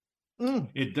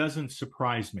 It doesn't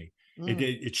surprise me.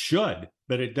 It should,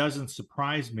 but it doesn't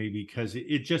surprise me because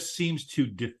it just seems to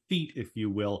defeat, if you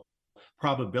will,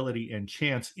 probability and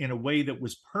chance in a way that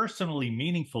was personally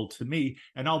meaningful to me.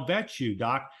 And I'll bet you,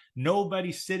 Doc,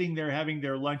 nobody sitting there having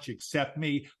their lunch except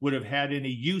me would have had any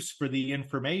use for the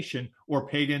information or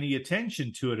paid any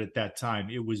attention to it at that time.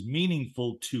 It was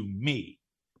meaningful to me.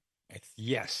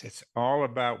 Yes, it's all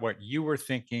about what you were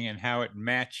thinking and how it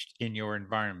matched in your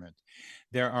environment.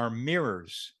 There are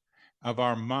mirrors of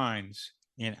our minds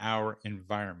in our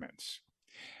environments.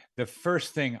 The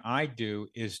first thing I do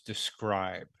is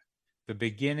describe. The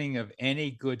beginning of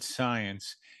any good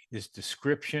science is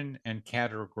description and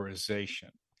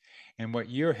categorization. And what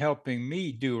you're helping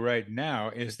me do right now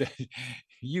is that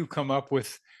you come up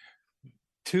with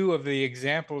two of the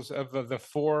examples of the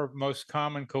four most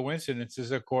common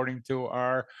coincidences according to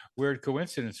our weird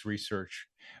coincidence research.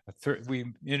 We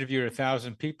interviewed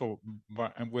 1,000 people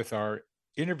with our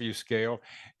interview scale,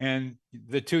 and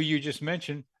the two you just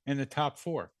mentioned in the top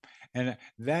four. And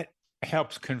that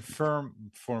helps confirm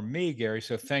for me, Gary,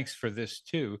 so thanks for this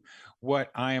too,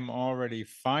 what I am already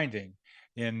finding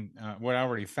in what I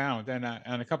already found. And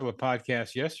on a couple of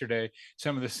podcasts yesterday,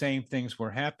 some of the same things were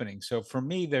happening. So for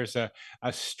me, there's a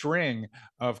string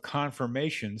of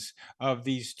confirmations of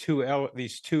these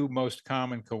two most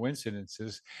common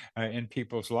coincidences in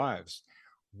people's lives.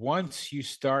 Once you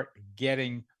start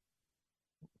getting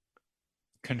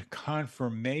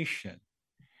confirmation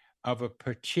of a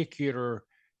particular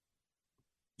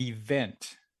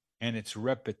event and its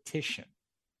repetition,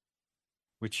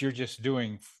 which you're just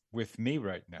doing with me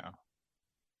right now,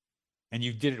 and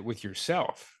you did it with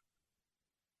yourself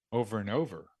over and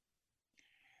over,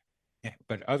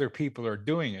 but other people are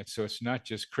doing it. So it's not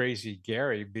just crazy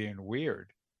Gary being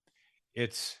weird.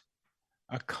 It's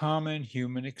a common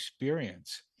human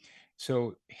experience.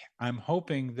 So I'm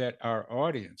hoping that our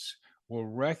audience will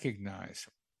recognize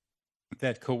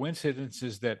that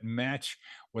coincidences that match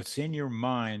what's in your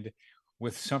mind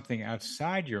with something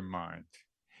outside your mind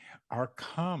are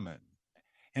common.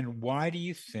 And why do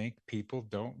you think people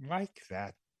don't like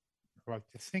that? Like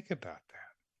to think about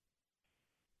that?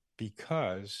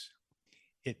 Because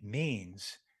it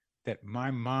means that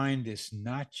my mind is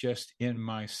not just in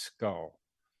my skull.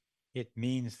 It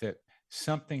means that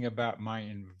something about my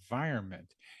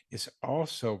environment is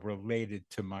also related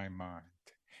to my mind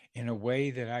in a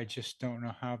way that I just don't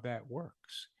know how that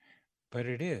works. But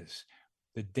it is.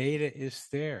 The data is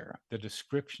there. The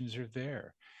descriptions are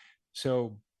there.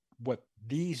 So what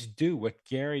these do, what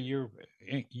Gary,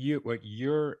 what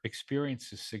your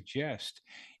experiences suggest,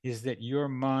 is that your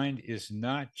mind is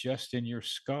not just in your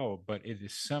skull, but it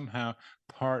is somehow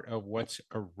part of what's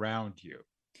around you.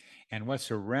 And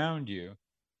what's around you,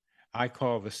 I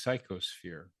call the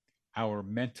psychosphere, our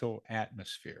mental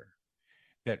atmosphere,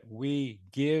 that we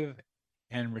give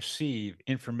and receive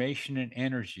information and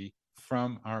energy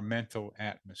from our mental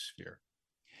atmosphere.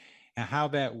 And how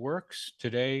that works,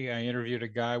 today I interviewed a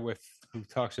guy who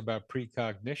talks about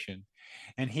precognition,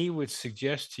 and he would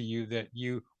suggest to you that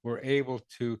you were able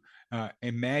to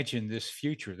imagine this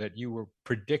future, that you were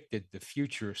predicted the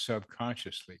future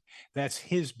subconsciously. That's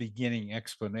his beginning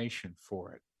explanation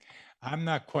for it. I'm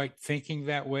not quite thinking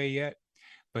that way yet,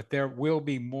 but there will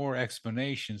be more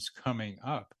explanations coming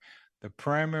up. The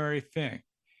primary thing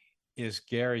is,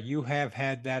 Gary, you have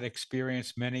had that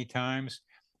experience many times.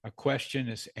 A question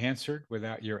is answered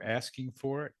without your asking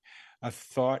for it. A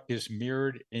thought is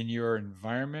mirrored in your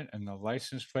environment and the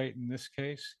license plate in this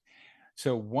case.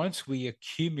 So once we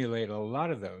accumulate a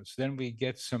lot of those, then we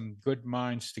get some good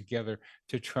minds together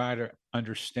to try to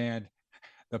understand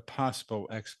the possible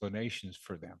explanations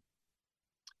for them.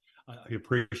 I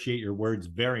appreciate your words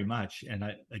very much. And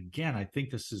I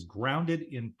think this is grounded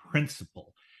in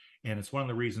principle. And it's one of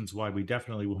the reasons why we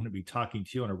definitely want to be talking to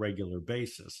you on a regular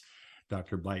basis,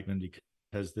 Dr. Beitman,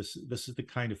 because this is the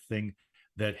kind of thing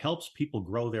that helps people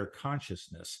grow their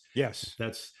consciousness. Yes.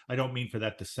 I don't mean for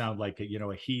that to sound like a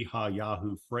hee-haw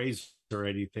Yahoo phrase or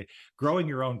anything. Growing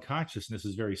your own consciousness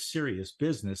is very serious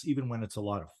business, even when it's a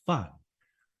lot of fun.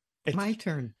 My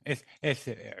turn.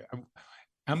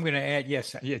 I'm going to add,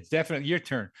 yes, it's definitely your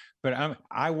turn, but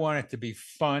I want it to be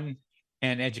fun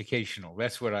and educational.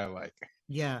 That's what I like.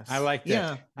 Yes. I like that.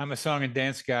 Yeah. I'm a song and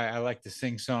dance guy. I like to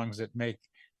sing songs that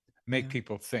make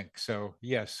people think. So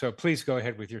yes. So please go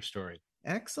ahead with your story.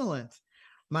 Excellent.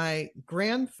 My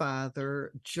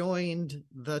grandfather joined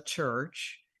the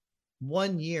church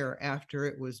 1 year after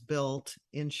it was built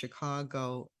in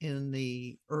Chicago in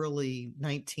the early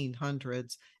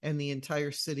 1900s, and the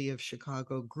entire city of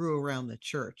Chicago grew around the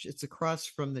church. It's across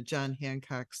from the John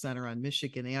Hancock Center on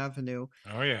Michigan Avenue.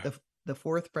 Oh, yeah. The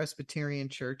Fourth Presbyterian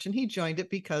Church, and he joined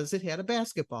it because it had a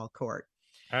basketball court.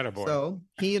 Attaboy. So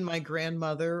he and my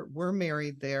grandmother were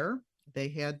married there. They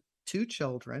had 2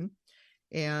 children,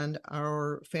 and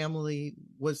our family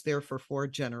was there for 4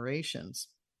 generations.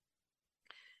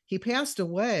 He passed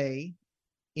away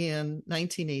in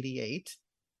 1988,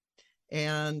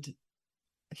 and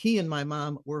he and my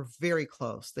mom were very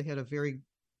close. They had a very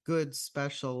good,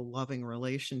 special, loving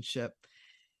relationship.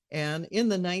 And in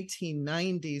the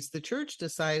 1990s, the church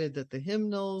decided that the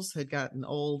hymnals had gotten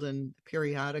old and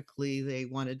periodically they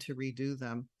wanted to redo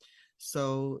them.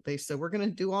 So they said, we're going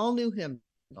to do all new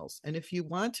hymnals. And if you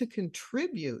want to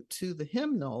contribute to the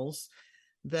hymnals,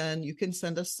 then you can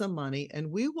send us some money and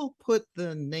we will put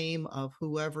the name of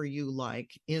whoever you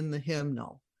like in the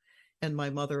hymnal. And my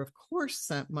mother, of course,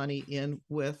 sent money in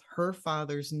with her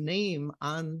father's name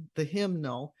on the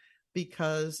hymnal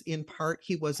because in part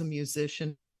he was a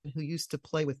musician who used to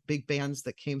play with big bands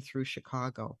that came through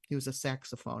Chicago. He was a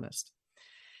saxophonist.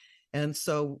 And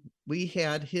so we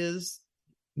had his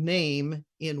name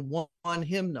in one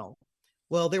hymnal.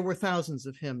 Well, there were thousands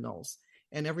of hymnals.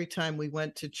 And every time we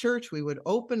went to church, we would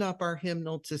open up our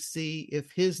hymnal to see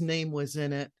if his name was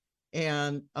in it.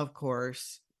 And of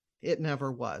course, it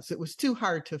never was. It was too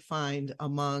hard to find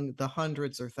among the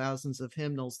hundreds or thousands of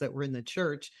hymnals that were in the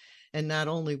church. And not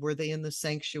only were they in the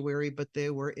sanctuary, but they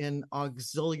were in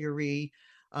auxiliary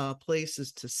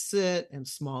places to sit and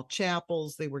small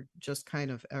chapels. They were just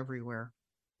kind of everywhere.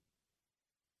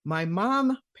 My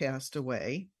mom passed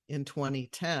away in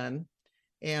 2010,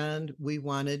 and we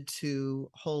wanted to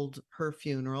hold her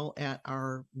funeral at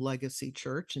our legacy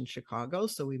church in Chicago.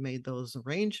 So we made those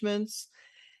arrangements.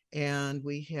 and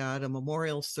we had a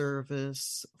memorial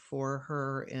service for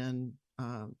her in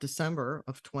December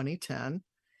of 2010.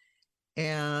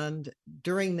 And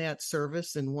during that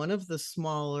service, in one of the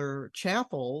smaller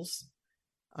chapels,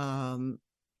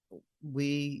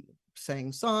 we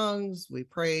sang songs, we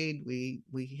prayed,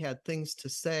 we had things to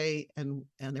say, and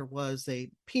there was a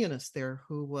pianist there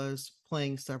who was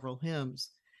playing several hymns.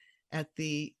 At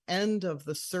the end of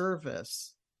the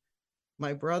service,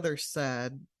 my brother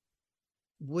said,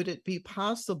 would it be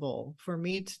possible for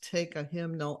me to take a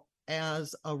hymnal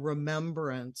as a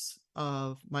remembrance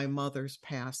of my mother's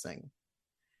passing?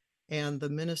 And the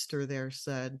minister there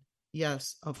said,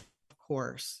 yes, of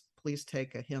course, please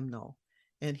take a hymnal.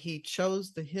 And he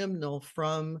chose the hymnal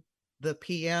from the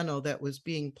piano that was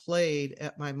being played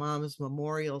at my mom's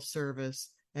memorial service.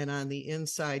 And on the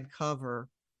inside cover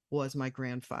was my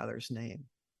grandfather's name.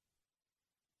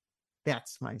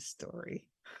 That's my story.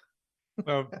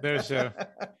 Well,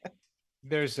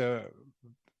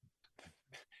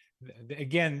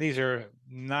 again, these are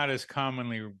not as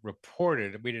commonly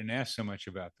reported. We didn't ask so much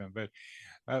about them, but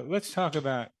let's talk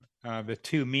about the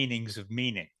two meanings of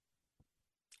meaning.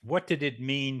 What did it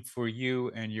mean for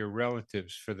you and your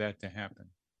relatives for that to happen?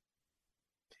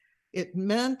 It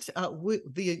meant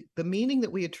the meaning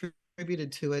that we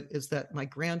attributed to it is that my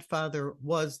grandfather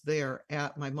was there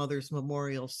at my mother's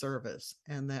memorial service,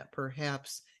 and that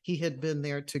perhaps he had been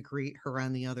there to greet her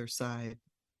on the other side.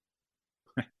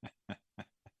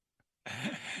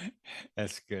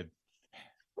 That's good.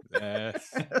 That's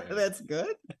good. That's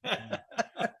good.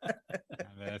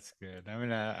 That's good. I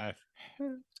mean,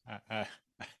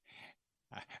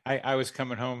 I was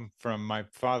coming home from my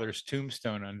father's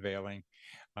tombstone unveiling,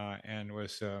 and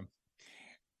was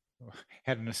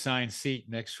had an assigned seat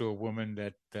next to a woman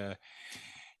that,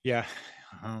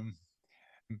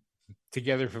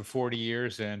 together for 40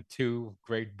 years and two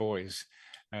great boys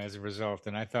as a result.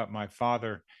 And I thought my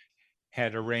father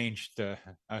had arranged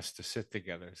us to sit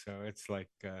together. So it's like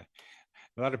a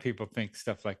lot of people think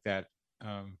stuff like that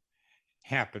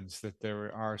happens, that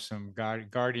there are some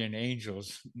guardian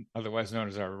angels, otherwise known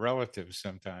as our relatives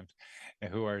sometimes,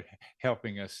 who are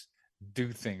helping us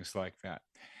do things like that.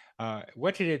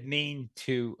 What did it mean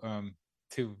to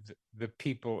the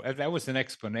people? That was an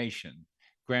explanation.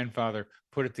 Grandfather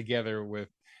put it together with,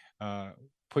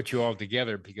 put you all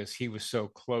together because he was so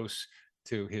close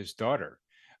to his daughter.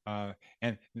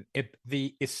 And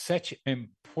it's such an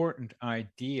important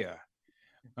idea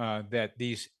that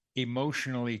these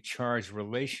emotionally charged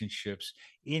relationships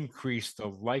increase the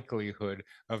likelihood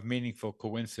of meaningful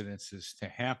coincidences to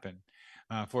happen.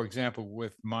 For example,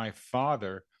 with my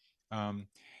father,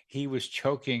 he was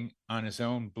choking on his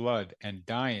own blood and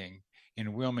dying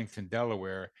in Wilmington,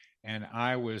 Delaware, and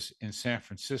I was in San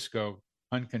Francisco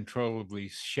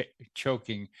uncontrollably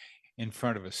choking in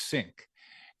front of a sink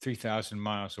 3,000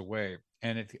 miles away.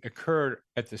 And it occurred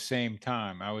at the same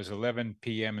time. I was 11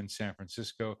 p.m. in San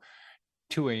Francisco,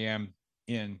 2 a.m.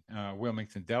 in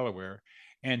Wilmington, Delaware.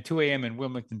 And 2 a.m. in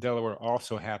Wilmington, Delaware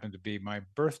also happened to be my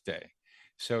birthday.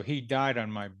 So he died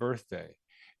on my birthday.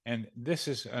 And this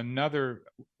is another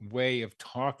way of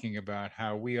talking about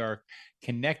how we are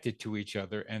connected to each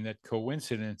other, and that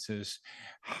coincidences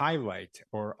highlight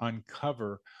or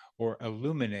uncover or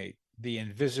illuminate the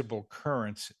invisible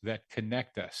currents that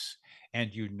connect us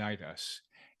and unite us.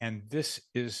 And this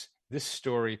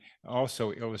story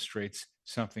also illustrates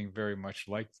something very much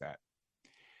like that.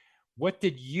 What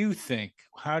did you think?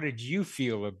 How did you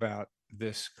feel about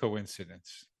this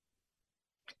coincidence?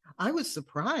 I was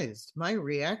surprised. My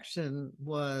reaction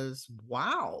was,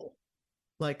 wow.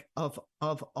 Like of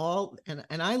all, and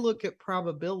I look at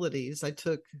probabilities. I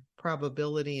took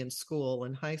probability in school,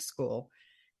 in high school.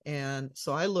 And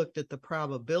so I looked at the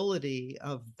probability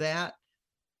of that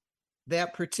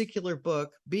particular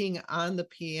book being on the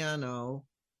piano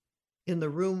in the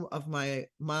room of my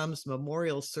mom's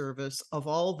memorial service, of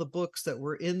all the books that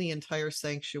were in the entire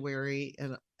sanctuary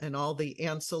and all the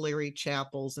ancillary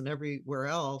chapels and everywhere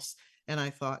else. And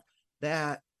I thought,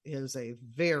 that is a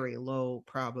very low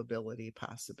probability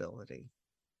possibility.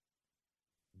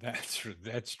 That's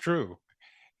true.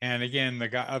 And again,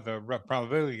 the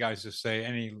probability guys just say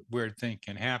any weird thing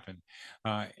can happen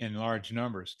in large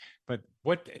numbers. But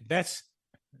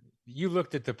you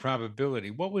looked at the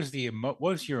probability. What was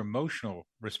your emotional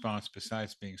response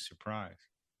besides being surprised?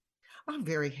 I'm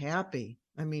very happy.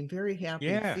 I mean, very happy,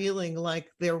 yeah. Feeling like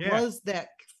there was that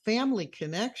family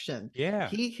connection. Yeah.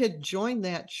 He had joined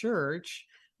that church.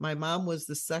 My mom was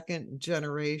the second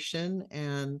generation,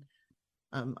 and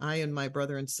I and my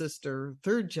brother and sister,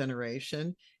 third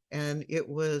generation. And it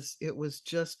was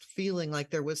just feeling like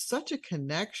there was such a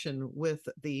connection with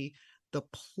the the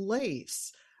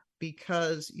place,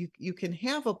 because you can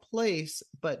have a place,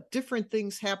 but different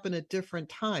things happen at different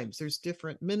times. There's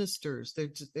different ministers,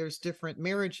 there's different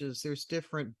marriages, there's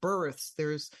different births,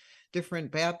 there's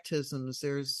different baptisms,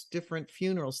 there's different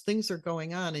funerals. Things are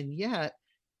going on, and yet,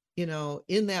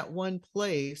 in that one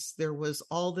place, there was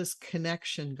all this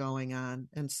connection going on.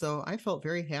 And so I felt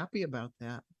very happy about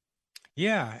that.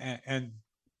 Yeah, and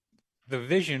the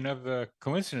vision of the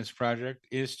Coincidence Project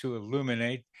is to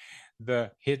illuminate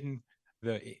the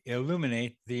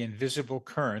invisible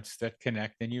currents that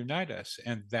connect and unite us.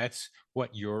 And that's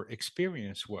what your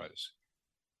experience was.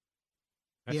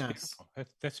 That's Yes. beautiful.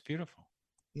 That's beautiful.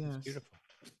 Yes. That's beautiful.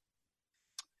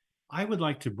 I would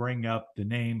like to bring up the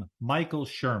name Michael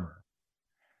Shermer.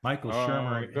 Michael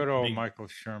Shermer. Good old Michael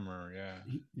Shermer, yeah.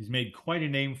 He's made quite a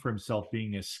name for himself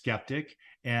being a skeptic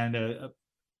and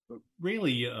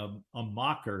really a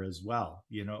mocker as well,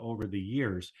 over the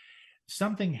years.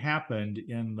 Something happened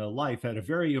in the life on a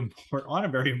very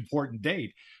important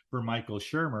date for Michael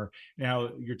Shermer.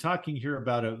 Now, you're talking here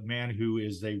about a man who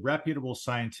is a reputable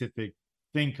scientific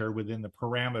thinker within the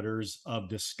parameters of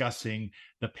discussing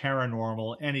the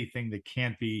paranormal, anything that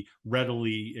can't be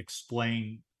readily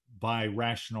explained by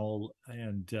rational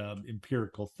and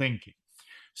empirical thinking.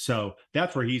 So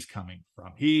that's where he's coming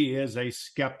from. He is a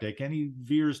skeptic, and he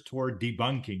veers toward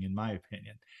debunking, in my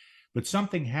opinion. But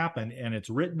something happened, and it's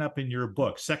written up in your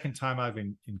book. Second time I've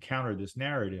encountered this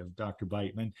narrative, Dr.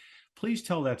 Beitman. Please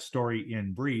tell that story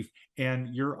in brief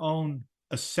and your own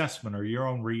assessment or your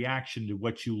own reaction to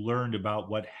what you learned about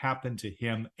what happened to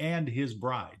him and his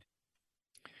bride.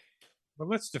 Well,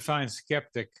 let's define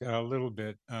skeptic a little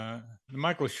bit.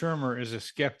 Michael Shermer is a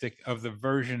skeptic of the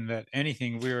version that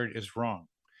anything weird is wrong.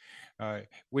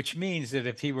 Which means that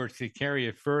if he were to carry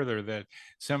it further, that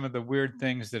some of the weird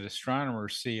things that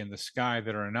astronomers see in the sky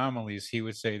that are anomalies, he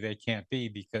would say they can't be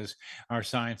because our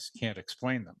science can't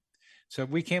explain them. So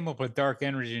we came up with dark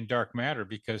energy and dark matter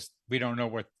because we don't know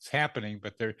what's happening,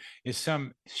 but there is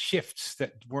some shifts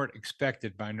that weren't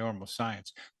expected by normal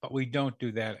science, but we don't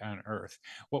do that on Earth.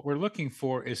 What we're looking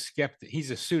for is skeptic. He's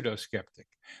a pseudo-skeptic.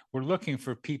 We're looking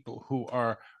for people who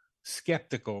are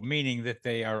skeptical, meaning that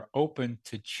they are open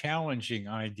to challenging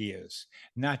ideas,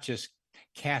 not just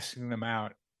casting them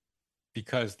out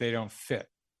because they don't fit.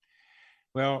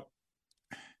 Well,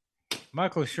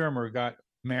 Michael Shermer got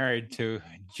married to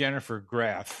Jennifer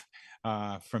Graf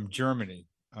from Germany.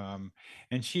 And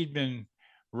she'd been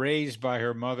raised by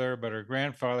her mother, but her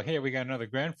grandfather, hey, we got another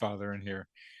grandfather in here.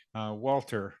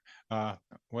 Walter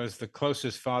was the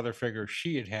closest father figure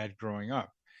she had had growing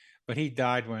up, but he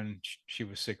died when she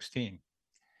was 16.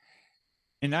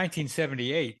 In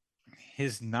 1978,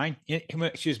 his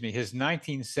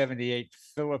 1978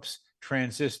 Philips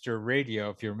transistor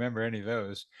radio, if you remember any of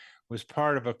those, was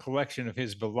part of a collection of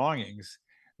his belongings,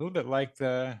 a little bit like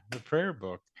the prayer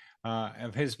book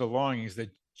of his belongings that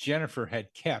Jennifer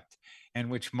had kept and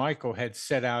which Michael had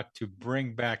set out to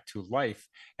bring back to life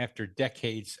after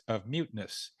decades of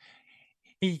muteness.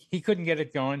 He couldn't get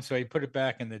it going, so he put it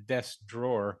back in the desk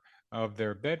drawer of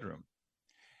their bedroom.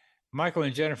 Michael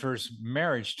and Jennifer's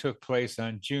marriage took place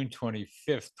on June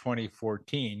 25th,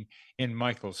 2014, in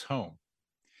Michael's home.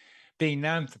 Being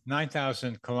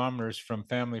 9,000 kilometers from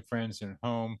family, friends, and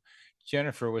home,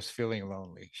 Jennifer was feeling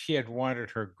lonely. She had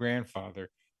wanted her grandfather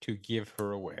to give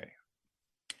her away.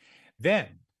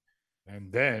 Then, as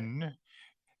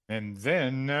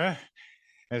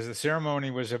the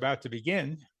ceremony was about to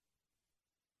begin,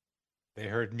 they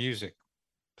heard music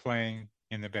playing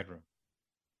in the bedroom.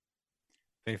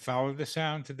 They followed the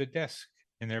sound to the desk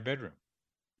in their bedroom.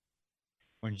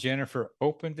 When Jennifer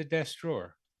opened the desk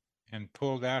drawer and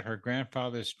pulled out her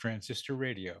grandfather's transistor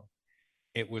radio,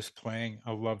 it was playing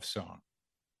a love song.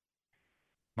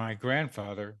 "My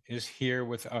grandfather is here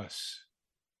with us."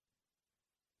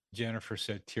 Jennifer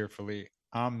said tearfully,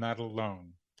 "I'm not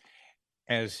alone.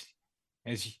 As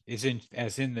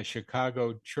in the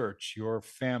Chicago church, your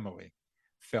family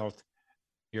felt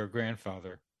your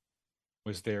grandfather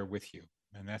was there with you."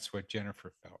 And that's what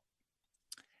Jennifer felt.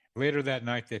 Later that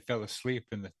night, they fell asleep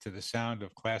to the sound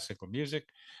of classical music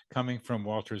coming from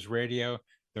Walter's radio.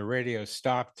 The radio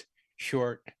stopped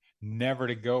short, never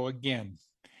to go again.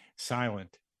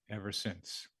 Silent ever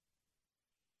since.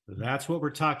 That's what we're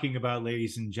talking about,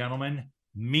 ladies and gentlemen.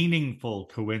 Meaningful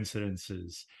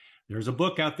coincidences. There's a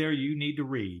book out there you need to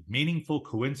read, Meaningful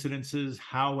Coincidences,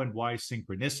 How and Why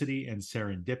Synchronicity and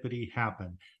Serendipity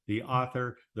Happen. The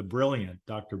author, the brilliant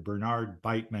Dr. Bernard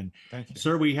Beitman. Thank you.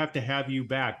 Sir, we have to have you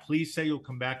back. Please say you'll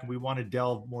come back, and we want to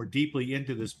delve more deeply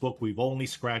into this book. We've only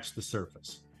scratched the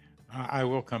surface. I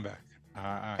will come back.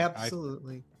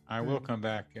 Absolutely. I will come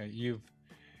back.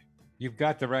 you've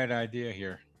got the right idea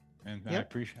here, and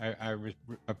Yep. I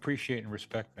appreciate and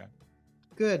respect that.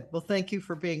 Good. Well, thank you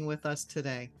for being with us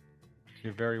today.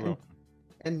 You're very welcome.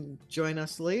 And join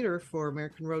us later for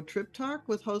American Road Trip Talk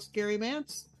with host Gary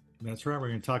Mance. That's right. We're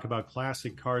going to talk about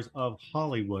classic cars of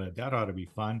Hollywood. That ought to be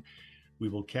fun. We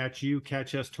will catch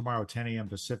us tomorrow, 10 a.m.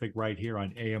 Pacific, right here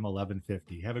on AM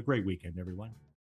 1150. Have a great weekend, everyone.